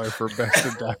 Austin Butler for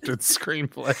best adapted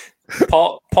screenplay.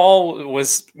 Paul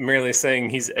was merely saying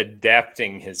he's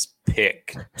adapting his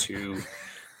pick to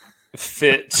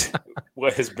fit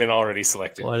what has been already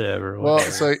selected. Whatever. Well,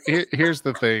 so here's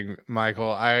the thing,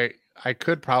 Michael. I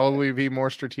could probably be more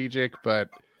strategic, but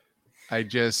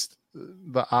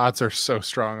the odds are so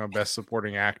strong on best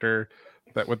supporting actor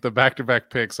that with the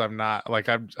back-to-back picks, I'm not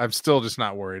I'm still just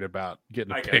not worried about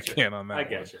getting a pick in on that. I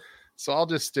get you. So I'll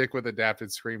just stick with adapted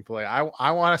screenplay.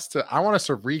 I want us to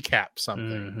recap something.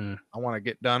 Mm-hmm. I want to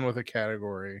get done with a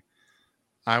category.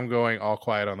 I'm going All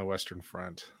Quiet on the Western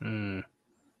Front.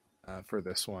 For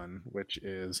this one, which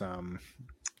is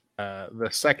the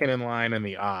second in line in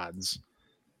the odds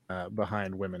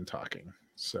behind Women Talking.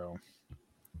 So,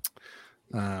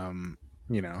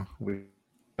 we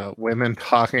women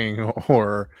talking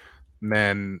or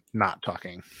men not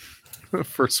talking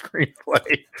for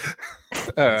screenplay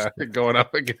going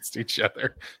up against each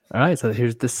other. All right, so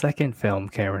here's the second film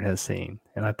Cameron has seen,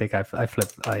 and I think I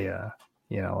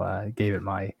gave it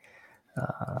my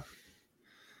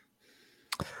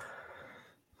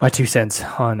 2 cents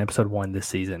on episode 1 this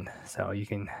season. So you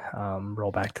can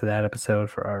roll back to that episode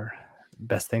for our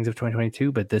best things of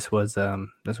 2022. But this was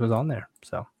on there.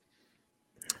 So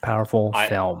powerful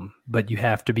film, but you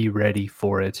have to be ready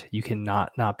for it. You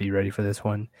cannot not be ready for this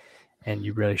one, and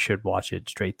you really should watch it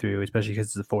straight through, especially because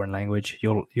it's a foreign language.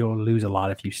 You'll lose a lot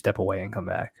if you step away and come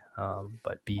back.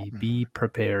 But be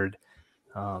prepared.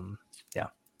 Yeah.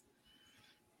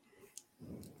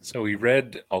 So we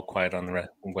read All Quiet on the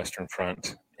Western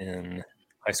Front in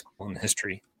high school in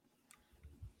history,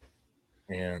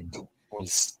 and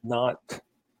was not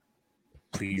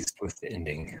pleased with the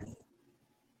ending.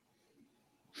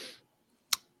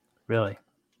 Really?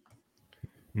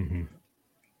 Mm-hmm.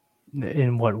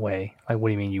 In what way? Like, what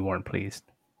do you mean you weren't pleased?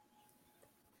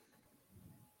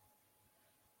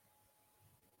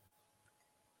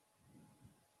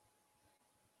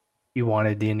 You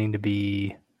wanted the ending to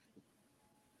be...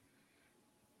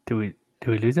 Do we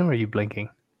lose him, or are you blinking?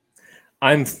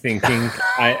 I'm thinking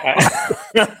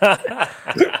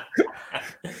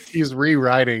He's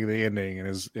rewriting the ending in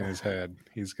his head.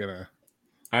 He's gonna.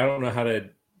 I don't know how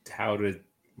to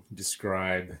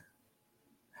describe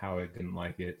how I didn't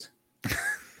like it.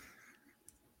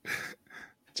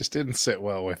 Just didn't sit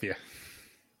well with you.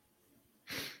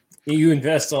 You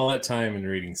invest all that time in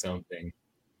reading something.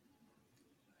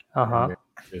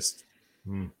 Just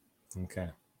okay.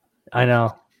 I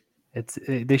know.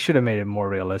 They should have made it more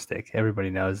realistic. Everybody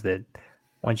knows that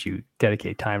once you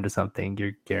dedicate time to something,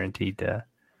 you're guaranteed to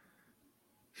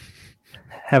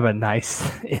have a nice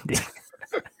ending.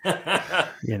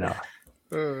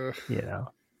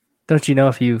 Don't you know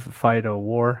if you fight a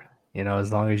war,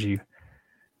 as long as you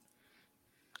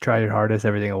try your hardest,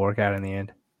 everything will work out in the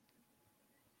end.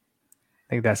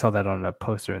 I think I saw that on a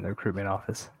poster in the recruitment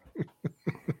office.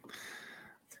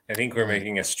 I think we're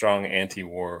making a strong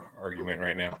anti-war argument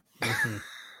right now. Mm-hmm.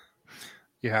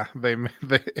 Yeah,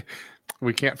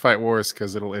 we can't fight wars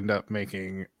because it'll end up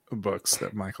making books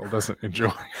that Michael doesn't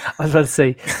enjoy. I was about to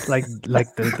say, like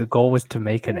the goal was to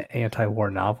make an anti-war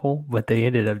novel, but they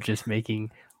ended up just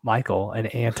making Michael an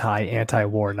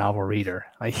anti-war novel reader.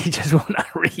 Like, he just will not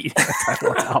read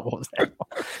anti-war novels anymore.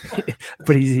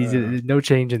 But he's no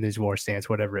change in his war stance,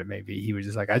 whatever it may be. He was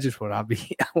just like, I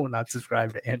will not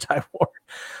subscribe to anti-war.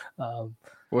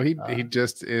 Well, he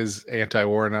just is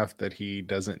anti-war enough that he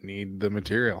doesn't need the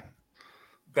material.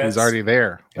 He's already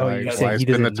there. You're saying he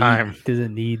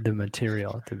doesn't need the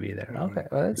material to be there. Okay,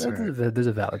 well, there's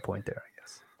a valid point there, I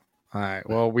guess. All right.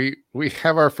 Well, we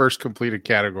have our first completed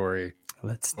category.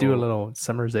 Let's do a little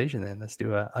summarization then. Let's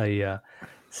do a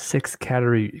 6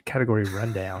 category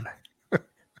rundown.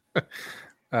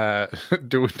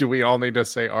 Do we all need to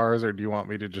say ours, or do you want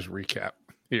me to just recap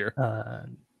here?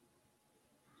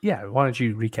 Yeah, why don't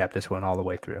you recap this one all the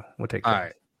way through? We'll take all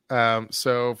right.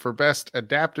 So for best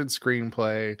adapted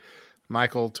screenplay,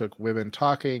 Michael took Women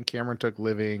Talking, Cameron took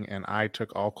Living, and I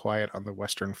took All Quiet on the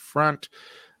Western Front,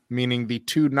 meaning the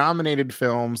 2 nominated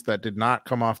films that did not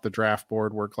come off the draft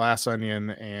board were Glass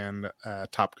Onion and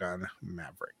Top Gun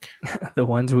Maverick. The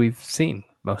ones we've seen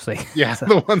mostly. Yeah, so,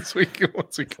 the ones we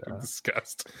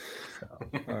discussed.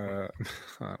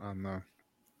 On the...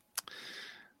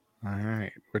 All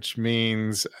right, which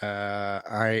means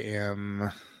I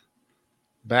am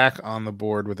back on the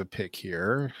board with a pick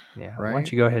here. Yeah, right? Why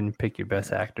don't you go ahead and pick your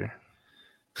best actor?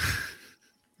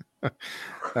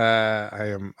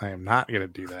 I am not going to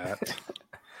do that.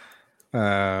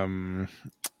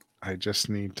 I just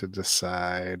need to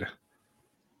decide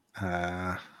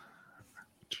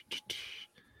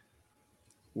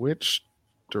which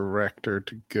director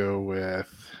to go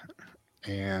with,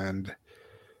 and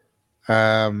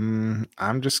I'm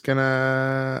just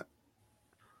gonna.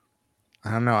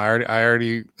 I don't know. I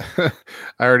already I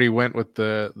already went with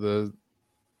the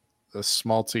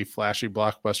smalty, flashy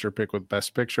blockbuster pick with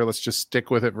Best Picture. Let's just stick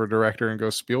with it for director and go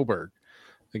Spielberg.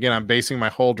 Again, I'm basing my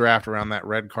whole draft around that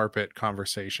red carpet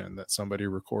conversation that somebody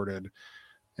recorded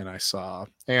and I saw.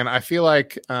 And I feel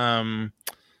like the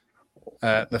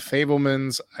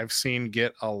Fabelmans I've seen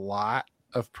get a lot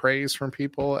of praise from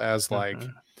people as like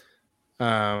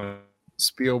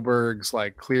Spielberg's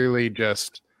like clearly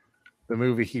just the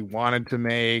movie he wanted to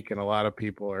make, and a lot of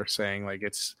people are saying like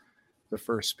it's the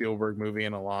first Spielberg movie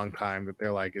in a long time that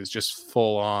they're like is just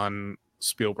full on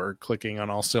Spielberg clicking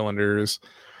on all cylinders.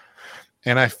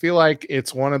 And I feel like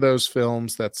it's one of those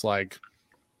films that's like,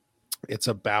 it's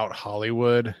about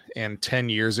Hollywood. And 10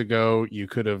 years ago, you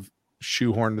could have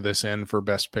shoehorned this in for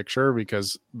Best Picture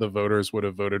because the voters would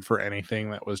have voted for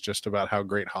anything that was just about how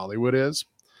great Hollywood is.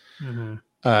 Mm-hmm.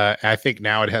 I think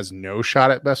now it has no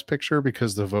shot at Best Picture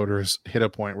because the voters hit a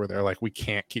point where they're like, we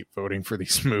can't keep voting for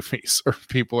these movies or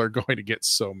people are going to get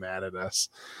so mad at us.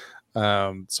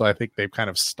 So I think they've kind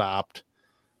of stopped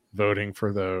voting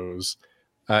for those.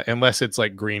 Unless it's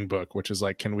like Green Book, which is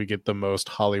like, can we get the most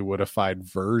Hollywoodified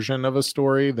version of a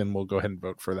story? Then we'll go ahead and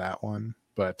vote for that one.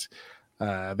 But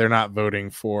they're not voting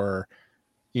for,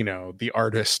 the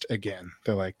artist again.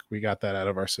 They're like, we got that out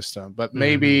of our system. But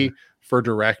maybe for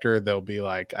director, they'll be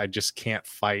like, I can't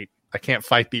fight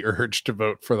the urge to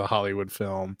vote for the Hollywood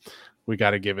film. We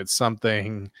got to give it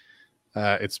something.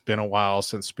 It's been a while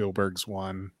since Spielberg's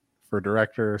won for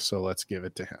director, so let's give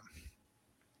it to him.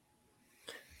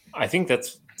 I think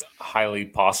that's highly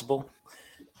possible.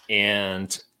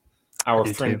 And our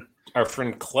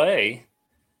friend Clay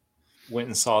went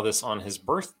and saw this on his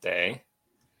birthday,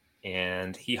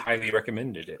 and he highly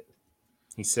recommended it.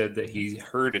 He said that he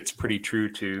heard it's pretty true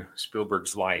to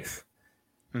Spielberg's life.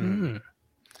 I'm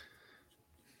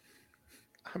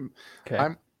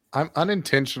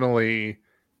unintentionally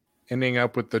ending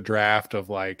up with the draft of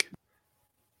like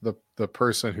the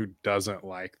person who doesn't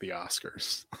like the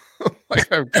Oscars.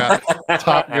 Like I've got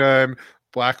Top Gun,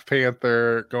 Black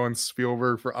Panther, going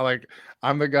Spielberg for like,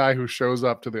 I'm the guy who shows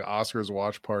up to the Oscars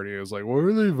watch party and is like, why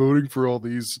are they voting for all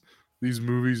these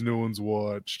movies no one's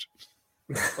watched?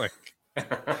 Like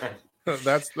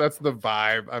that's the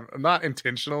vibe. I'm not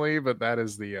intentionally, but that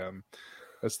is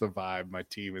that's the vibe my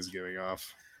team is giving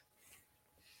off.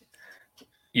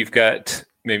 You've got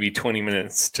maybe 20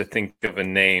 minutes to think of a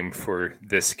name for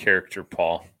this character,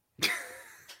 Paul.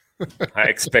 I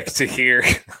expect to hear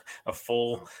a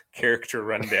full character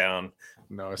rundown.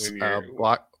 No, it's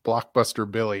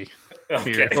Blockbuster Billy.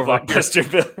 Okay,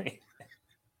 Blockbuster Billy.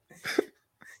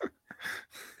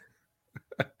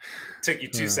 Took you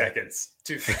 2 seconds.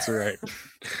 That's right.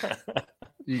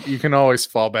 You can always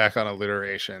fall back on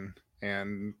alliteration,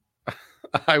 and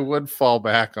I would fall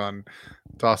back on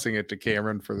tossing it to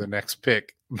Cameron for the next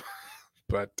pick,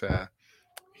 but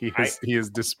he has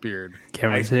disappeared.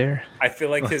 Cameron's here. I feel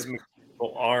like his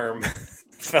mechanical arm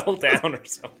fell down or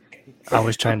something. I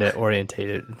was trying to orientate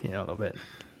it, a little bit.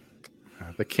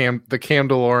 The Cam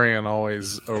DeLorean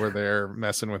always over there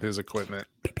messing with his equipment.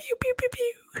 Pew, pew, pew, pew,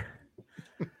 pew.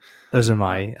 Those are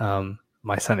my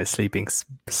son is sleeping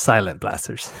silent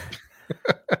blasters.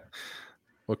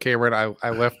 Well, Cameron, I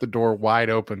left the door wide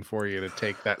open for you to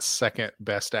take that second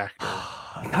best actor.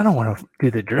 I don't want to do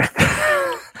the direct.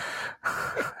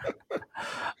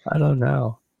 I don't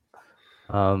know.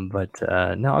 But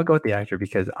no, I'll go with the actor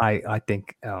because I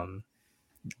think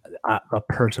a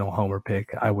personal homer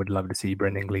pick. I would love to see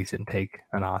Brendan Gleeson take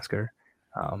an Oscar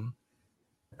at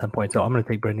some point. So I'm going to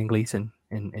take Brendan Gleeson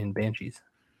in Banshees.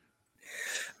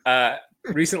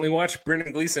 Recently watched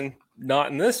Brendan Gleeson,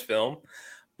 not in this film,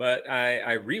 but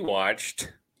I rewatched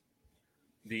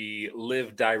the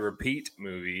Live, Die, Repeat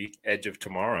movie, Edge of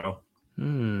Tomorrow.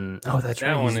 Oh, that's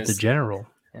right. He's the general.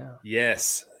 Yeah.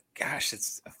 Yes. Gosh,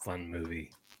 it's a fun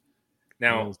movie.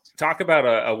 Now, talk about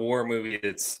a war movie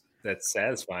that's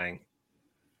satisfying.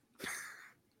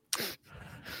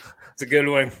 It's a good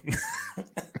one.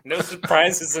 No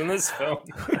surprises in this film.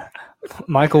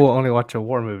 Michael will only watch a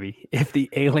war movie if the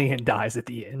alien dies at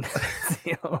the end.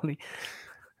 The only.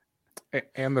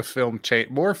 And the film change.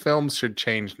 More films should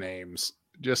change names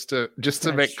just to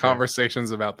make conversations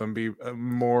about them be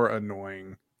more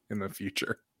annoying in the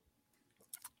future.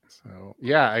 So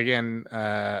yeah, again,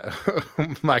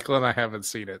 Michael and I haven't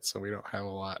seen it, so we don't have a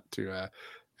lot to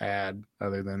add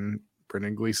other than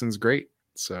Brendan Gleeson's great.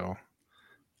 So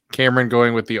Cameron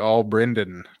going with the all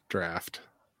Brendan draft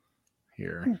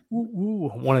here. Ooh,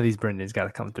 one of these Brendan's got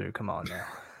to come through. Come on now.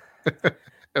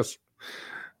 Yes.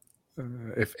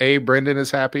 If Brendan is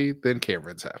happy, then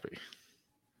Cameron's happy.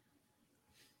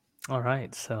 All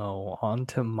right, so on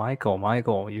to Michael.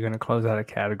 Michael, you're going to close out a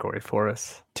category for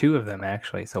us. 2 of them,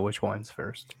 actually. So which one's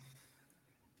first?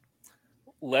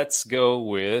 Let's go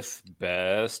with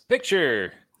Best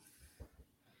Picture.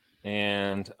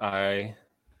 And I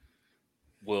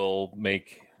will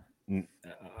make...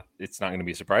 it's not going to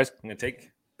be a surprise. I'm going to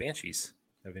take Banshees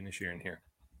of Inisherin here.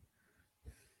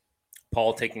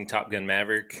 Paul taking Top Gun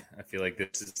Maverick. I feel like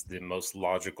this is the most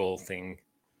logical thing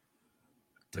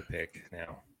to pick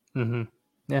now. Mm-hmm.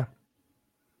 Yeah.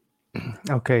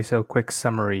 Okay, so quick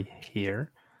summary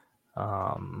here.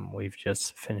 We've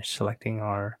just finished selecting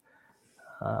our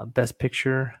Best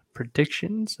Picture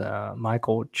predictions.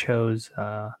 Michael chose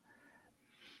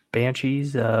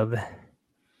Banshees of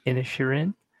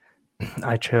Inisherin.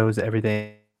 I chose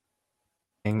Everything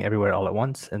Everywhere All at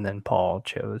Once, and then Paul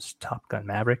chose Top Gun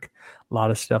Maverick. A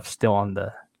lot of stuff still on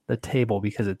the table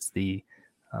because it's the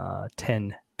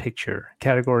 10 picture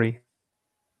category.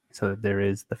 So there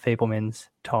is The Fabelmans,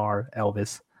 Tar,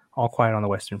 Elvis, All Quiet on the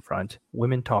Western Front,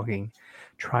 Women Talking,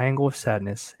 Triangle of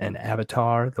Sadness, and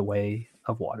Avatar: The Way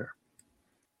of Water.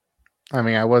 I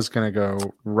mean, I was going to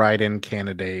go write-in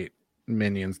candidate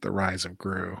Minions: The Rise of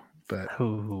Gru, but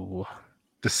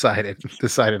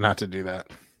decided not to do that.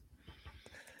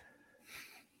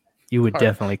 You would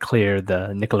definitely clear the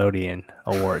Nickelodeon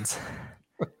awards.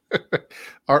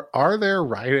 Are there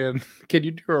write-in? Can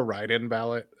you do a write-in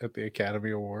ballot at the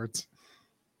Academy Awards?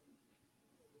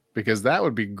 Because that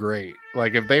would be great.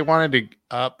 Like if they wanted to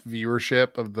up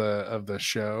viewership of the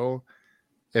show,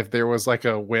 if there was like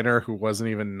a winner who wasn't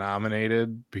even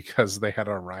nominated because they had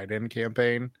a write-in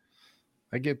campaign,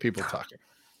 I'd get people talking.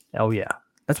 Oh yeah,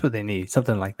 that's what they need.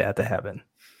 Something like that to happen.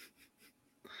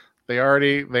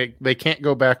 They can't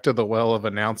go back to the well of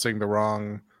announcing the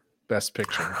wrong Best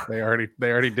Picture. They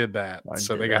already did that.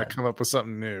 So they got to come up with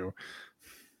something new.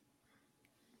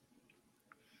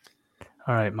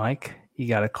 All right, Mike, you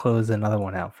got to close another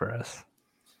one out for us.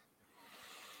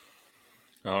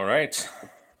 All right.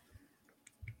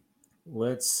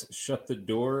 Let's shut the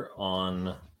door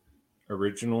on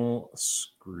original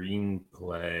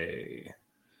screenplay.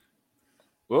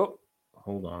 Whoop.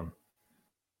 Hold on.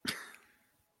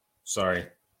 Sorry.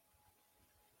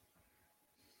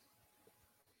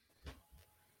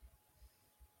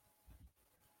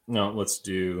 No, let's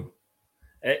do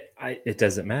it. It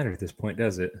doesn't matter at this point,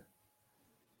 does it?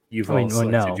 You've all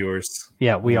selected yours.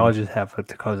 Yeah, we all just have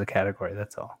to close a category.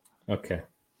 That's all. Okay.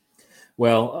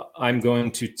 Well, I'm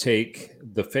going to take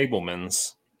The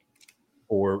Fabelmans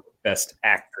for Best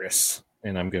Actress,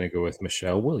 and I'm going to go with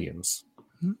Michelle Williams.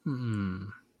 Mm-hmm.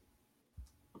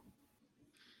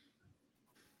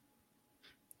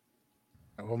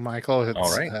 Well, Michael,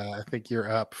 all right. I think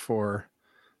you're up for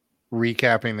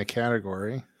recapping the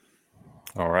category.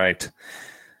 All right.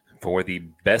 For the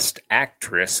Best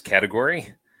Actress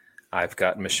category, I've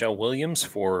got Michelle Williams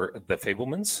for The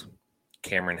Fabelmans.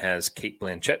 Cameron has Cate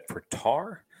Blanchett for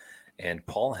Tar. And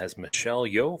Paul has Michelle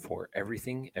Yeoh for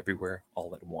Everything Everywhere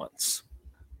All at Once.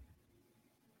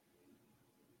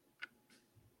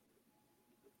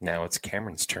 Now it's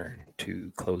Cameron's turn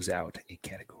to close out a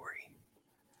category.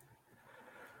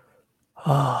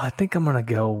 I think I'm going to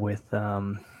go with...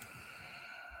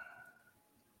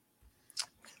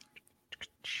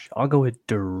 I'll go with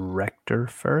director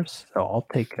first. So I'll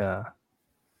take I'll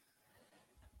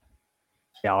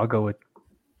go with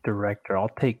director. I'll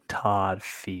take Todd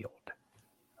Field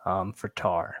for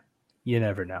Tar. You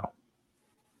never know.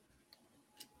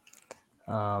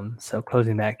 So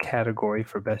closing that category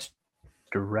for best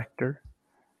director.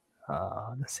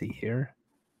 Let's see here.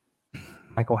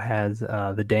 Michael has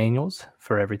the Daniels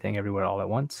for Everything Everywhere All at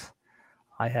Once.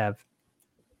 I have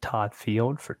Todd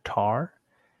Field for Tar.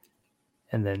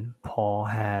 And then Paul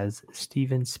has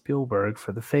Steven Spielberg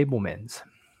for The Fabelmans.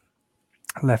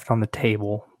 Left on the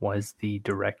table was the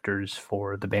directors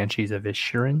for The Banshees of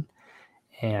Inisherin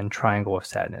and Triangle of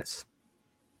Sadness.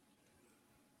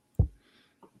 All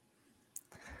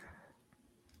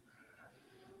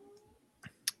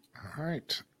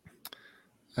right.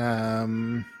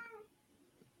 I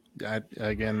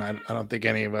don't think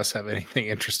any of us have anything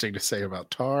interesting to say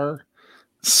about Tar,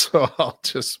 so I'll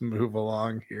just move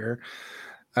along here.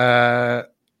 I'm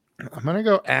gonna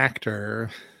go actor,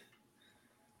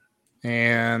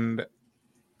 and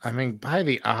I mean by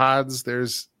the odds,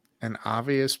 there's an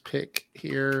obvious pick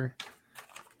here.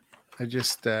 I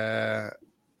just I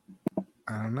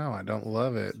don't know. I don't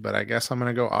love it, but I guess I'm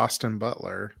gonna go Austin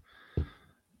Butler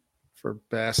for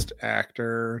best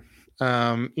actor.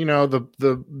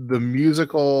 The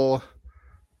musical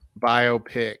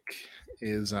biopic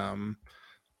is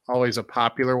always a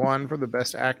popular one for the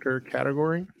best actor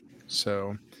category.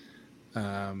 So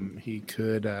he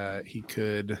could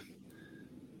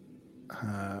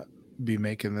be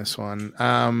making this one.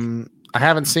 I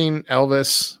haven't seen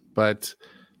Elvis, but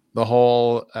the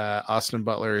whole Austin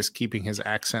Butler is keeping his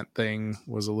accent thing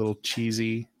was a little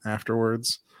cheesy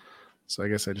afterwards. So I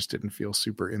guess I just didn't feel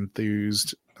super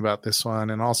enthused about this one.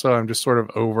 And also I'm just sort of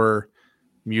over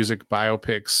music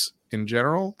biopics in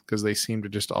general because they seem to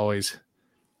just always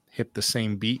hit the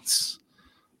same beats.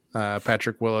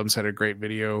 Patrick Willems had a great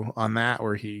video on that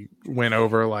where he went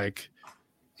over like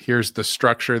here's the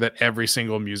structure that every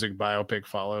single music biopic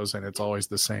follows, and it's always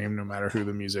the same no matter who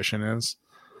the musician is.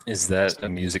 Is that a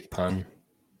music pun?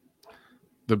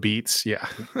 The Beats, yeah.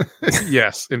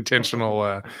 Yes,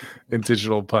 intentional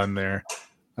pun there.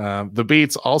 The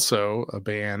Beats, also a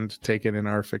band taken in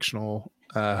our fictional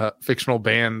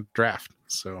band draft.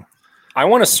 So I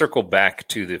want to circle back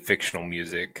to the fictional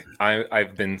music.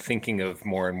 I've been thinking of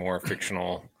more and more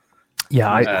fictional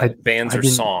bands or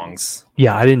songs.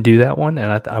 Yeah, I didn't do that one,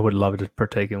 and I would love to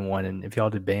partake in one. And if y'all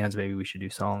did bands, maybe we should do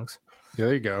songs. Yeah,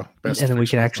 there you go. And then we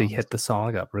can actually hit the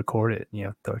song up, record it,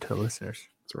 throw it to the listeners.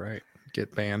 That's right.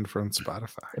 Get banned from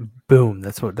Spotify. And boom,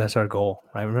 that's our goal.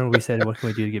 Right? Remember we said, what can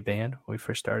we do to get banned when we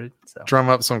first started? So drum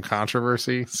up some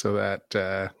controversy so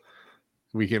that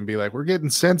we can be like, we're getting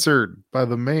censored by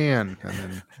the man, and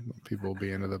then people will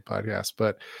be into the podcast.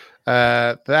 But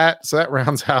that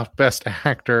rounds out Best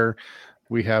Actor.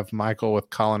 We have Michael with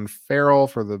Colin Farrell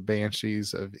for The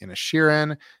Banshees of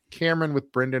Inisherin, Cameron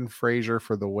with Brendan Fraser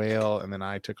for The Whale, and then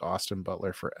I took Austin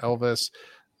Butler for Elvis.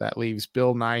 That leaves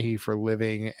Bill Nighy for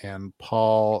Living and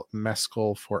Paul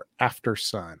Mescal for After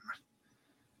Sun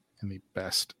in the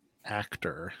Best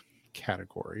Actor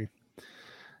category.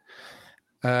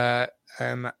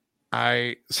 And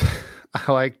I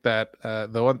like that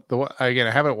the one again,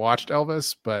 I haven't watched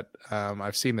Elvis, but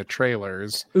I've seen the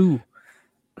trailers. Ooh.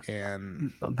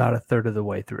 And about a third of the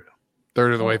way through.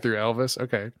 Way through Elvis?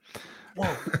 Okay.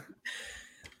 Whoa.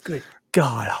 Good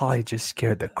God, Holly just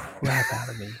scared the crap out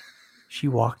of me. She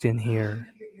walked in here,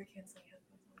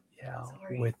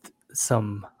 with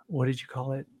some, what did you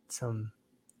call it? I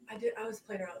was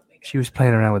playing around with makeup. She was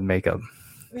playing around with makeup.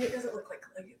 I mean, it doesn't look like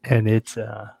and it's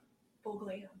full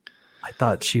glam. I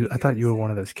thought you were one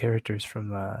of those characters from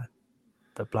the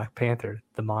Black Panther,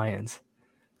 the Mayans.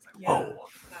 Yeah. Whoa.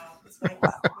 No,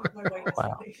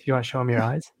 Wow. You want to show them your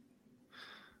eyes?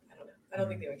 I don't know. I don't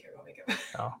think they would care about makeup.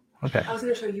 Oh, okay. I was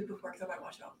going to show you before because I might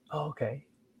watch it all. Oh, okay.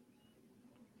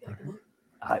 Yeah,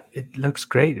 it looks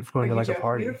great if we're going to a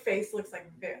party. Your face looks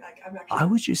like I'm actually. I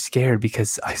was just scared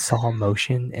because I saw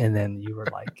motion and then you were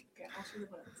like. Okay, I'll show you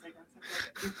what it looks like.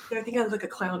 I think I look like a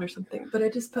clown or something, but I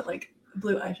just put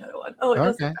blue eyeshadow on. Oh, it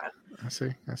does look bad. I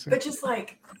see. But just I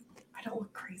don't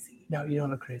look crazy. No, you don't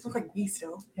look crazy. I look like me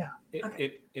still. Yeah.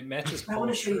 It matches. I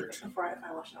want to show you before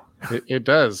I wash it off. It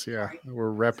does. Yeah,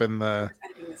 we're repping the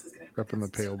the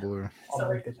pale blue. I'll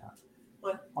mark the time.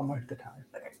 What? I'll mark the time.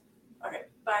 Okay.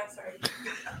 Bye. Sorry.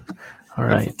 All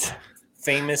right.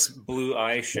 Famous blue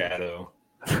eyeshadow,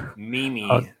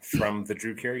 Mimi from the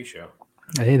Drew Carey Show.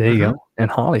 Hey, there you go. And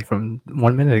Holly from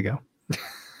 1 minute ago.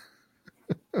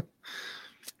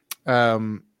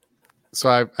 So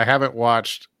I haven't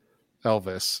watched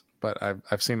Elvis, but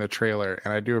I've seen the trailer,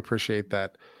 and I do appreciate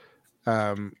that.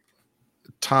 Tom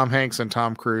Hanks and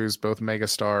Tom Cruise, both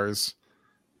megastars,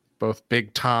 both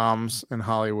big Toms in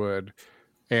Hollywood,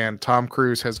 and Tom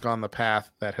Cruise has gone the path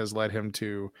that has led him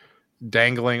to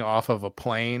dangling off of a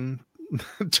plane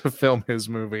to film his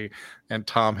movie, and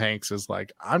Tom Hanks is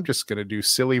like, I'm just gonna do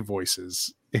silly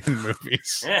voices in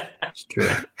movies. It's true.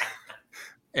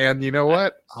 And you know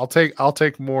what? I'll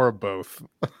take more of both.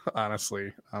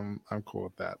 Honestly, I'm cool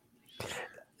with that.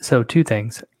 So 2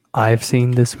 things. I've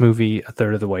seen this movie a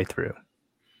third of the way through,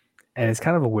 and it's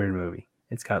kind of a weird movie.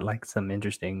 It's got some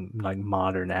interesting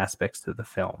modern aspects to the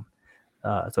film.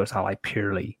 So it's not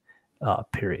purely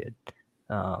period.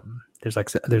 There's a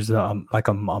modern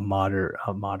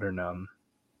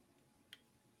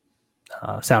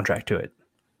soundtrack to it,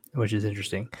 which is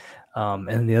interesting.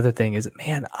 And the other thing is,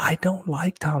 man, I don't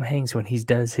like Tom Hanks when he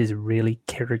does his really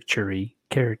caricature-y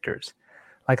characters.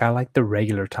 I like the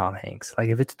regular Tom Hanks.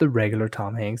 If it's the regular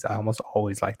Tom Hanks, I almost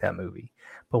always like that movie.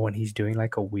 But when he's doing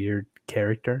a weird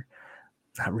character,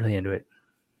 not really into it.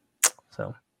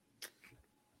 So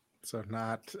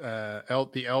not the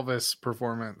Elvis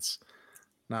performance,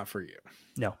 not for you.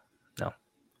 No.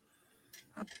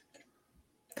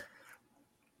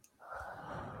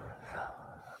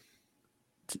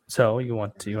 So you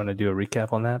want to do a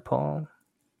recap on that, Paul?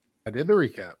 I did the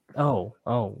recap. Oh.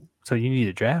 So you need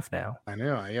a draft now. I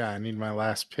know. Yeah, I need my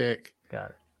last pick.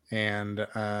 Got it. And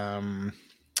I've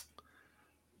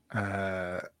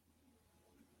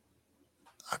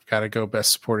got to go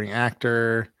Best Supporting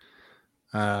Actor.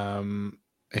 And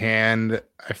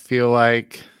I feel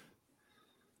like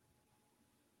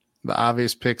the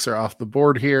obvious picks are off the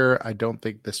board here. I don't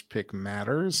think this pick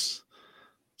matters.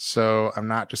 So I'm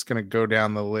not just going to go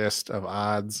down the list of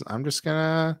odds. I'm just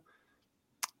going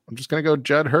to go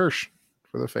Judd Hirsch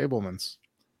for The Fabelmans.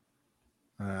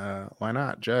 Why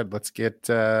not, Judd? Let's get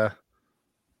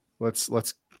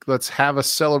let's have a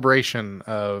celebration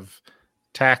of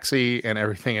Taxi, and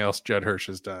everything else Judd Hirsch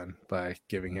has done by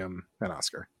giving him an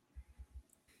Oscar.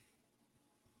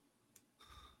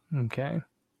 Okay.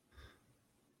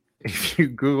 If you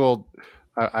Googled,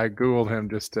 I Googled him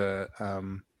just to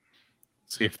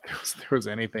see if there was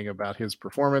anything about his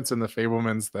performance in The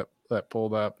Fabelmans that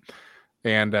pulled up.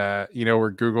 And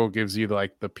where Google gives you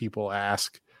like the people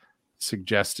ask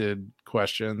suggested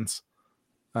questions.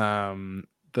 The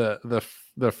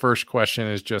first question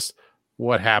is just,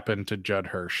 what happened to Judd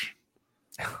Hirsch?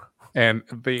 And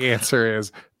the answer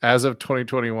is, as of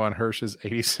 2021, Hirsch is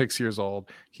 86 years old.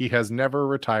 He has never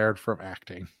retired from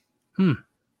acting.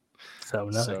 So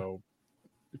nothing. So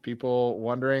people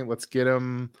wondering, let's get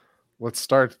him. Let's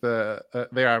start the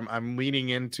there. I'm leaning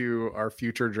into our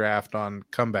future draft on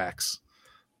comebacks.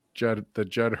 The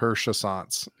Judd Hirsch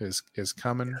assance is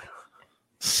coming.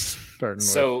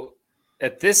 So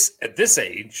at this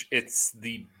age, it's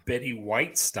the Betty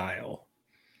White style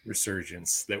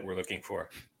resurgence that we're looking for.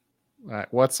 All right,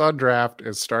 what's on draft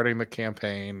is starting the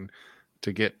campaign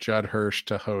to get Judd Hirsch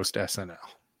to host SNL.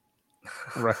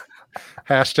 Right.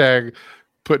 Hashtag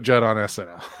put Judd on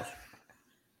SNL.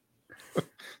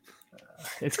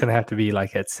 It's gonna have to be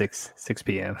like at 6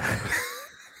 p.m.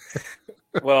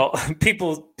 Well,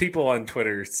 people on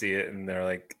Twitter see it and they're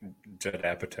like Judd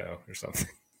Apatow or something.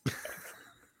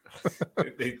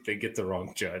 they get the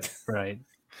wrong Judd. Right.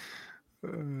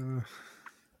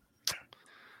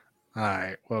 All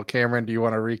right. Well, Cameron, do you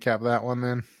want to recap that one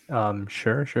then?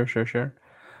 Sure.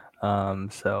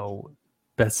 So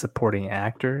best supporting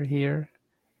actor here.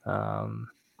 Can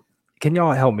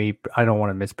y'all help me? I don't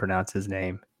want to mispronounce his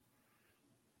name.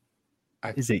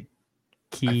 Is it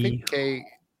Ke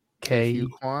Huy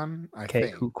Quan?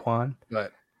 Ke Huy Quan?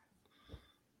 But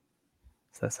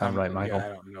does that sound right, Michael? Yeah, I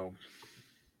don't know.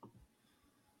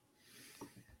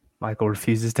 Michael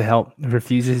refuses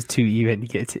to even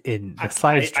get in the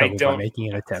slightest trouble by making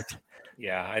an attempt.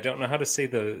 Yeah, I don't know how to say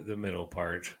the middle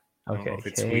part. Okay, if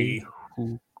it's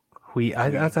we.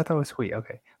 I thought that was Hui.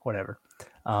 Okay, whatever.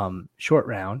 Short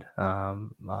round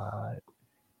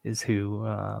is who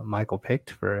Michael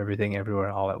picked for Everything Everywhere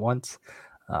All at Once.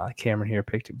 Cameron here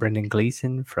picked Brendan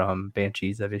Gleeson from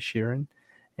Banshees of Inisherin,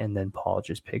 and then Paul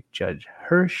just picked Judd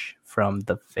Hirsch from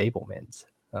The Fabelmans.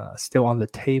 Still on the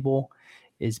table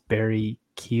is Barry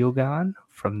Keoghan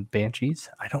from Banshees.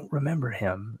 I don't remember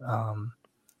him.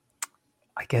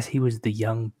 I guess he was the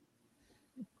young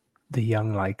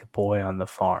like boy on the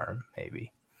farm,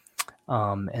 maybe.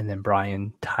 And then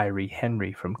Brian Tyree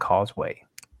Henry from Causeway.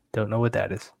 Don't know what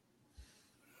that is.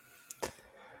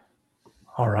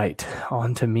 All right,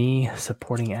 on to me,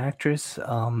 supporting actress.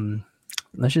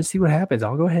 Let's just see what happens.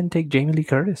 I'll go ahead and take Jamie Lee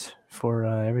Curtis for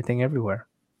Everything Everywhere.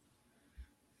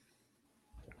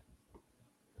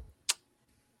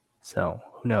 So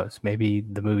who knows? Maybe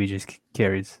the movie just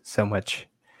carries so much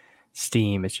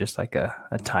steam. It's just like a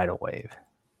tidal wave.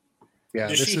 Yeah,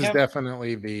 this is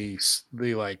definitely the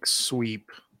like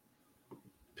sweep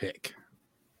pick.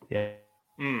 Yeah.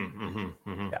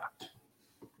 Yeah.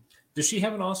 Does she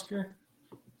have an Oscar?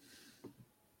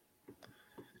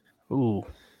 Ooh.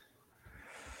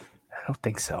 I don't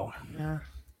think so. Yeah.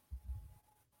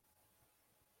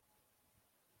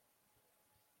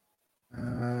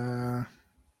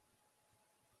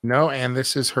 No, and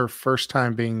this is her first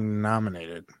time being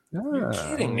nominated. You're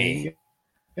kidding me.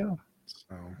 Yeah.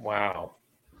 So. Wow.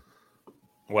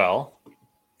 Well,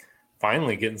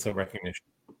 finally getting some recognition.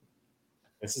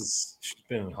 She's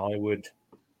been in Hollywood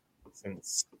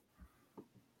since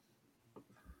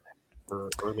her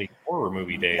early horror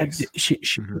movie days. She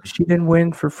didn't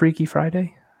win for Freaky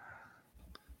Friday?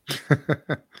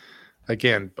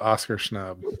 Again, Oscar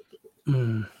snub.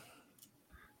 Mm.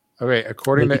 Okay,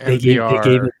 according to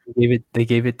NPR, they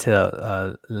gave it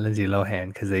to Lindsay Lohan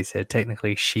because they said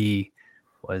technically she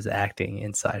was acting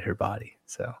inside her body.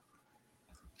 So,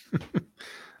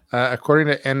 according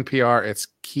to NPR, it's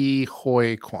Ke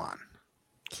Huy Quan.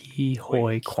 Ke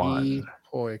Huy Quan. Ke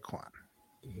Huy Quan.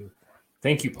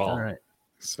 Thank you, Paul. All right.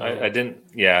 So I didn't.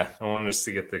 Yeah, I wanted us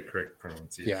to get the correct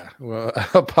pronunciation. Yeah. Well,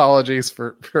 apologies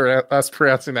for us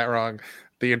pronouncing that wrong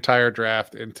the entire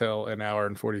draft until an hour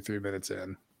and 43 minutes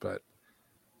in. But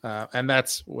and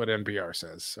that's what NPR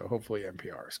says. So hopefully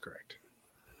NPR is correct.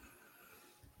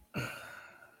 All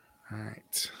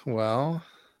right. Well,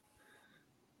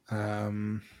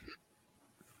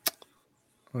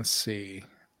 let's see.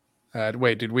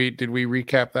 Wait, did we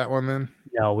recap that one then?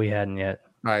 No, we hadn't yet.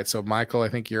 All right. So Michael, I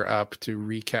think you're up to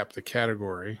recap the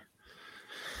category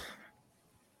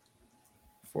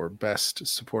for Best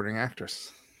Supporting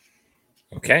Actress.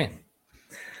 Okay.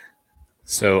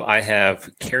 So I have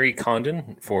Carrie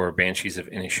Condon for Banshees of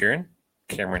Inisherin,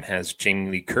 Cameron has Jamie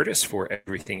Lee Curtis for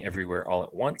Everything Everywhere All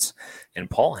at Once. And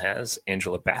Paul has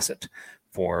Angela Bassett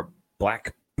for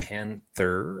Black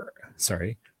Panther,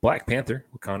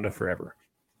 Wakanda Forever.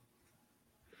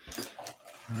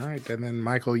 All right. And then,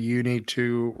 Michael, you need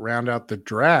to round out the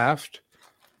draft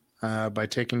by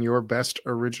taking your best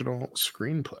original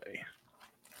screenplay.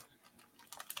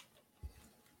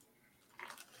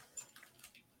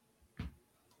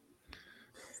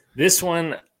 This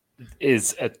one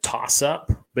is a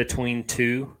toss-up between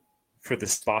two for the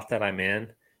spot that I'm in,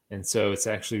 and so it's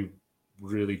actually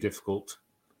really difficult.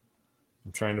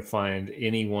 I'm trying to find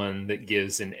anyone that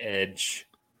gives an edge.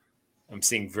 I'm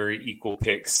seeing very equal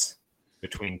picks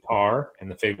between Tar and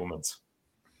the Fabelmans.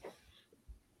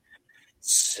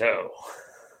 So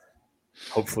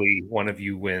hopefully one of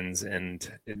you wins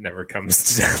and it never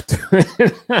comes down to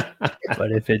it.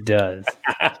 But if it does...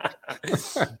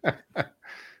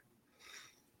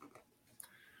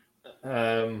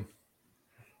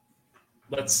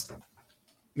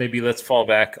 let's fall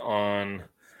back on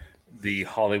the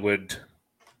Hollywood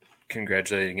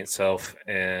congratulating itself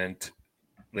and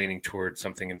leaning toward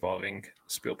something involving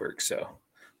Spielberg. So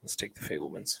let's take the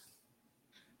Fabelmans.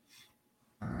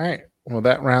 All right. Well,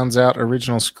 that rounds out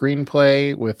original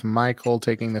screenplay with Michael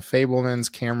taking the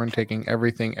Fabelmans, Cameron taking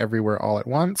Everything Everywhere All at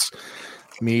Once,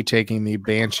 me taking the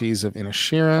Banshees of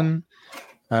Inisherin.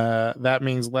 That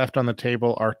means left on the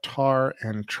table are Tar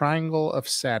and Triangle of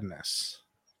Sadness.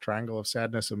 Triangle of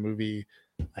Sadness, a movie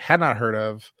I had not heard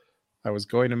of. I was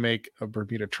going to make a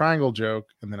Bermuda Triangle joke,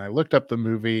 and then I looked up the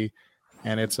movie,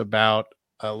 and it's about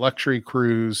a luxury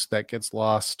cruise that gets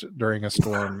lost during a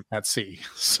storm at sea.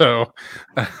 So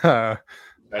that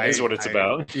is what it's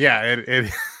about. Yeah,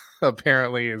 it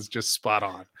apparently is just spot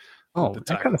on. Oh,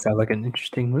 that kind of sounds like an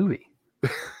interesting movie.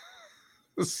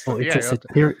 So,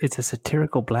 it's a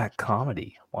satirical black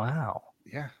comedy. Wow.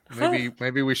 Yeah,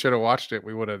 maybe we should have watched it.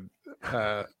 We would have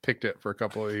picked it for a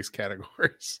couple of these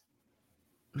categories.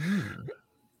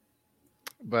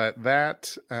 But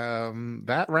that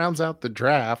rounds out the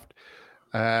draft.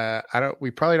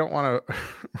 We probably don't want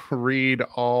to read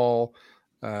all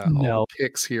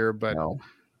picks here, but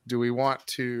do we want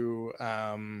to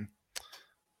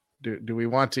do we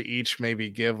want to each maybe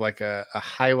give like a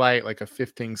highlight, like a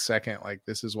 15-second, like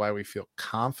this is why we feel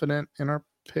confident in our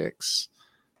picks?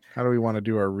 How do we want to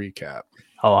do our recap?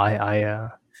 Oh, I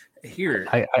have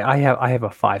a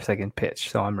 5-second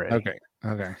pitch, so I'm ready.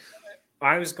 Okay.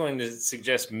 I was going to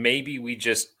suggest maybe we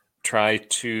just try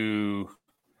to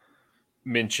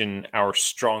mention our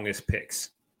strongest picks.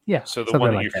 Yeah. So the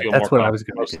one that you feel that's more what I was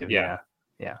going to do. Yeah.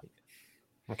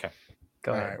 Okay.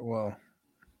 Go ahead. All right. Well,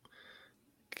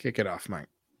 kick it off, Mike.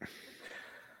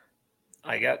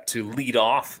 I got to lead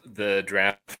off the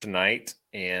draft tonight,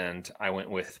 and I went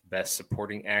with Best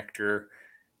Supporting Actor,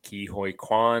 Ke Huy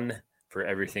Quan for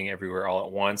Everything Everywhere All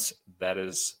at Once. That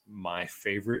is my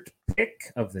favorite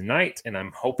pick of the night, and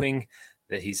I'm hoping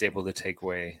that he's able to take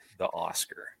away the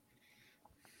Oscar.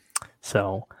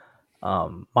 So,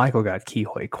 Michael got Ke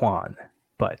Huy Quan,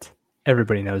 but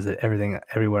everybody knows that Everything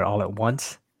Everywhere All at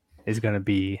Once is going to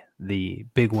be the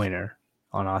big winner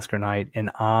on Oscar night, and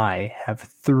I have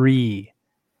 3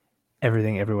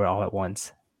 Everything Everywhere All at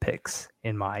Once picks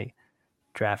in my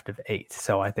draft of 8.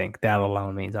 So I think that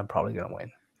alone means I'm probably going to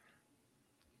win.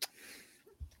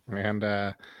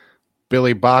 And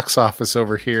Billy Box Office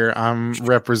over here. I'm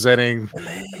representing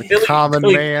the common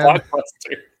man.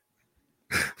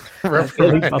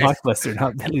 Billy Blockbuster,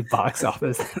 not Billy Box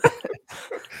Office.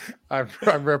 I'm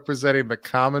representing the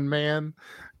common man,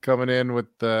 coming in with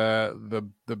the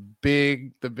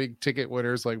big ticket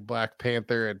winners like Black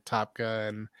Panther and Top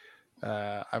Gun.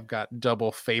 I've got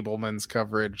double Fabelmans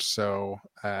coverage. So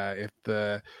if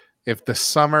the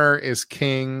summer is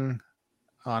king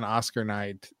on Oscar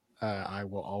night, I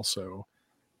will also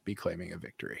be claiming a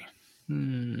victory.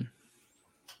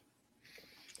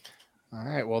 All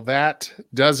right. Well, that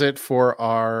does it for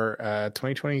our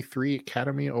 2023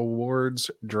 Academy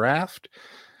Awards draft.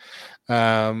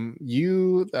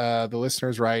 The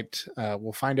listeners, right,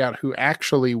 will find out who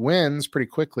actually wins pretty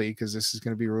quickly because this is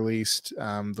going to be released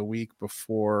the week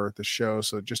before the show.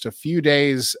 So just a few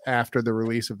days after the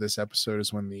release of this episode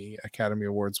is when the Academy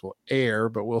Awards will air,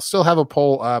 but we'll still have a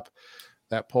poll up.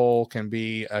 That poll can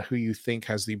be who you think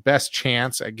has the best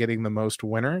chance at getting the most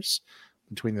winners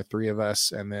between the 3 of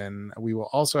us. And then we will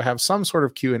also have some sort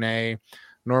of Q&A.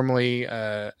 Normally,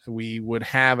 we would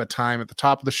have a time at the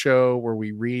top of the show where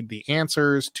we read the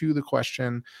answers to the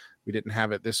question. We didn't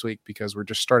have it this week because we're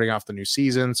just starting off the new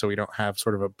season, so we don't have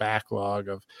sort of a backlog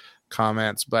of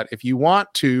comments. But if you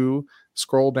want to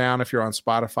scroll down if you're on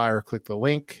Spotify or click the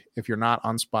link. If you're not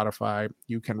on Spotify,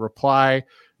 you can reply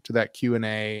to that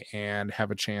Q&A and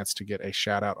have a chance to get a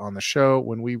shout out on the show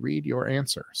when we read your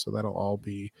answer. So that'll all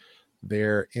be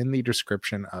there in the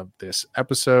description of this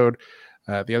episode.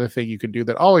 The other thing you can do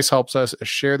that always helps us is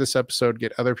share this episode,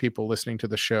 get other people listening to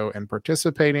the show and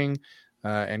participating,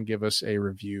 and give us a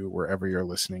review wherever you're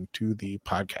listening to the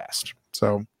podcast.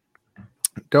 So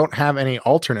don't have any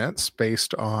alternates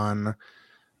based on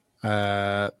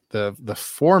the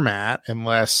format,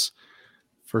 unless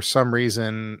for some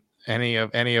reason any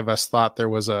of us thought there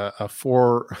was a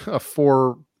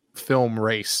four film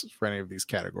race for any of these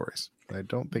categories. I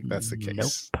don't think that's the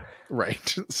case. Nope.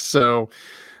 Right. So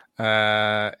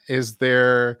is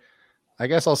there, I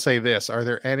guess I'll say this,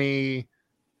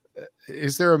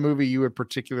 is there a movie you would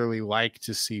particularly like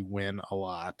to see win a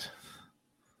lot?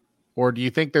 Or do you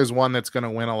think there's one that's going to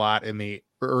win a lot in the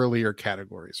earlier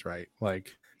categories, right?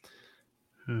 Like,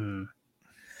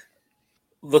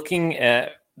 looking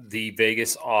at the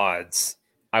Vegas odds,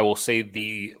 I will say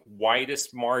the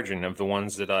widest margin of the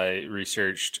ones that I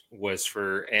researched was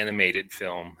for animated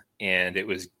film, and it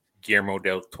was Guillermo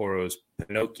del Toro's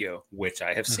Pinocchio, which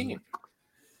I have seen.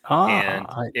 And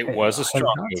it was a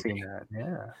strong movie.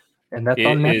 Yeah. And that's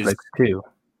on Netflix too.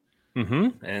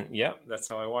 Mm-hmm. And yeah, that's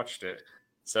how I watched it.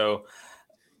 So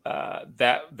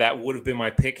that would have been my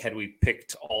pick had we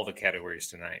picked all the categories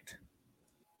tonight.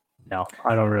 No,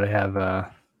 I don't really have.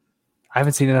 I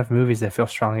haven't seen enough movies that feel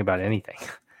strongly about anything.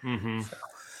 Mm-hmm.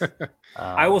 So,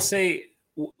 I will say,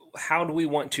 how do we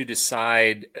want to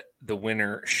decide the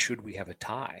winner? Should we have a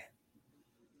tie?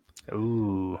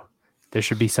 Ooh, there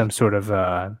should be some sort of,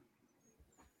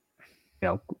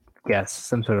 guess,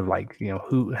 some sort of like,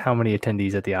 how many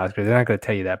attendees at the Oscars. They're not going to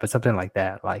tell you that, but something like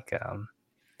that. Like,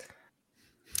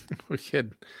 we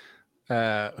could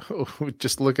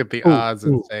just look at the odds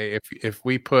and say if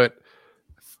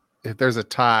there's a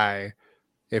tie,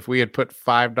 if we had put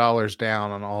 $5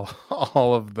 down on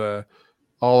all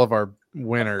of our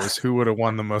winners, who would have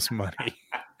won the most money?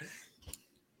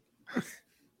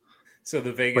 So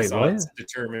the Vegas odds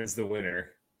determines the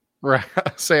winner. Right.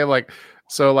 Say I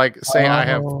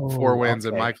have 4 wins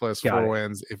and Michael has 4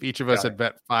 wins. If each of us had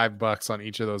bet $5 on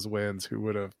each of those wins, who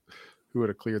would have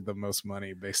cleared the most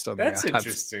money based on that's the odds?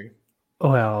 Interesting.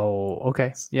 Well,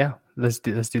 okay, yeah, let's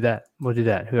do that. We'll do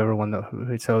that. Whoever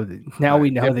won so now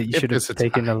we know that you should have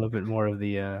taken a little bit more of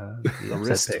the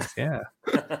risk. Yeah.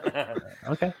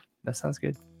 Okay, that sounds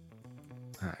good.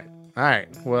 All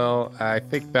right. Well, I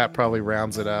think that probably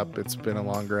rounds it up. It's been a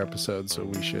longer episode, so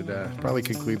we should probably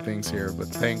conclude things here. But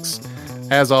thanks,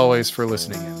 as always, for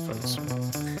listening in, folks.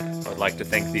 I'd like to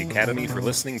thank the Academy for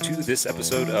listening to this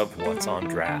episode of What's on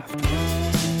Draft.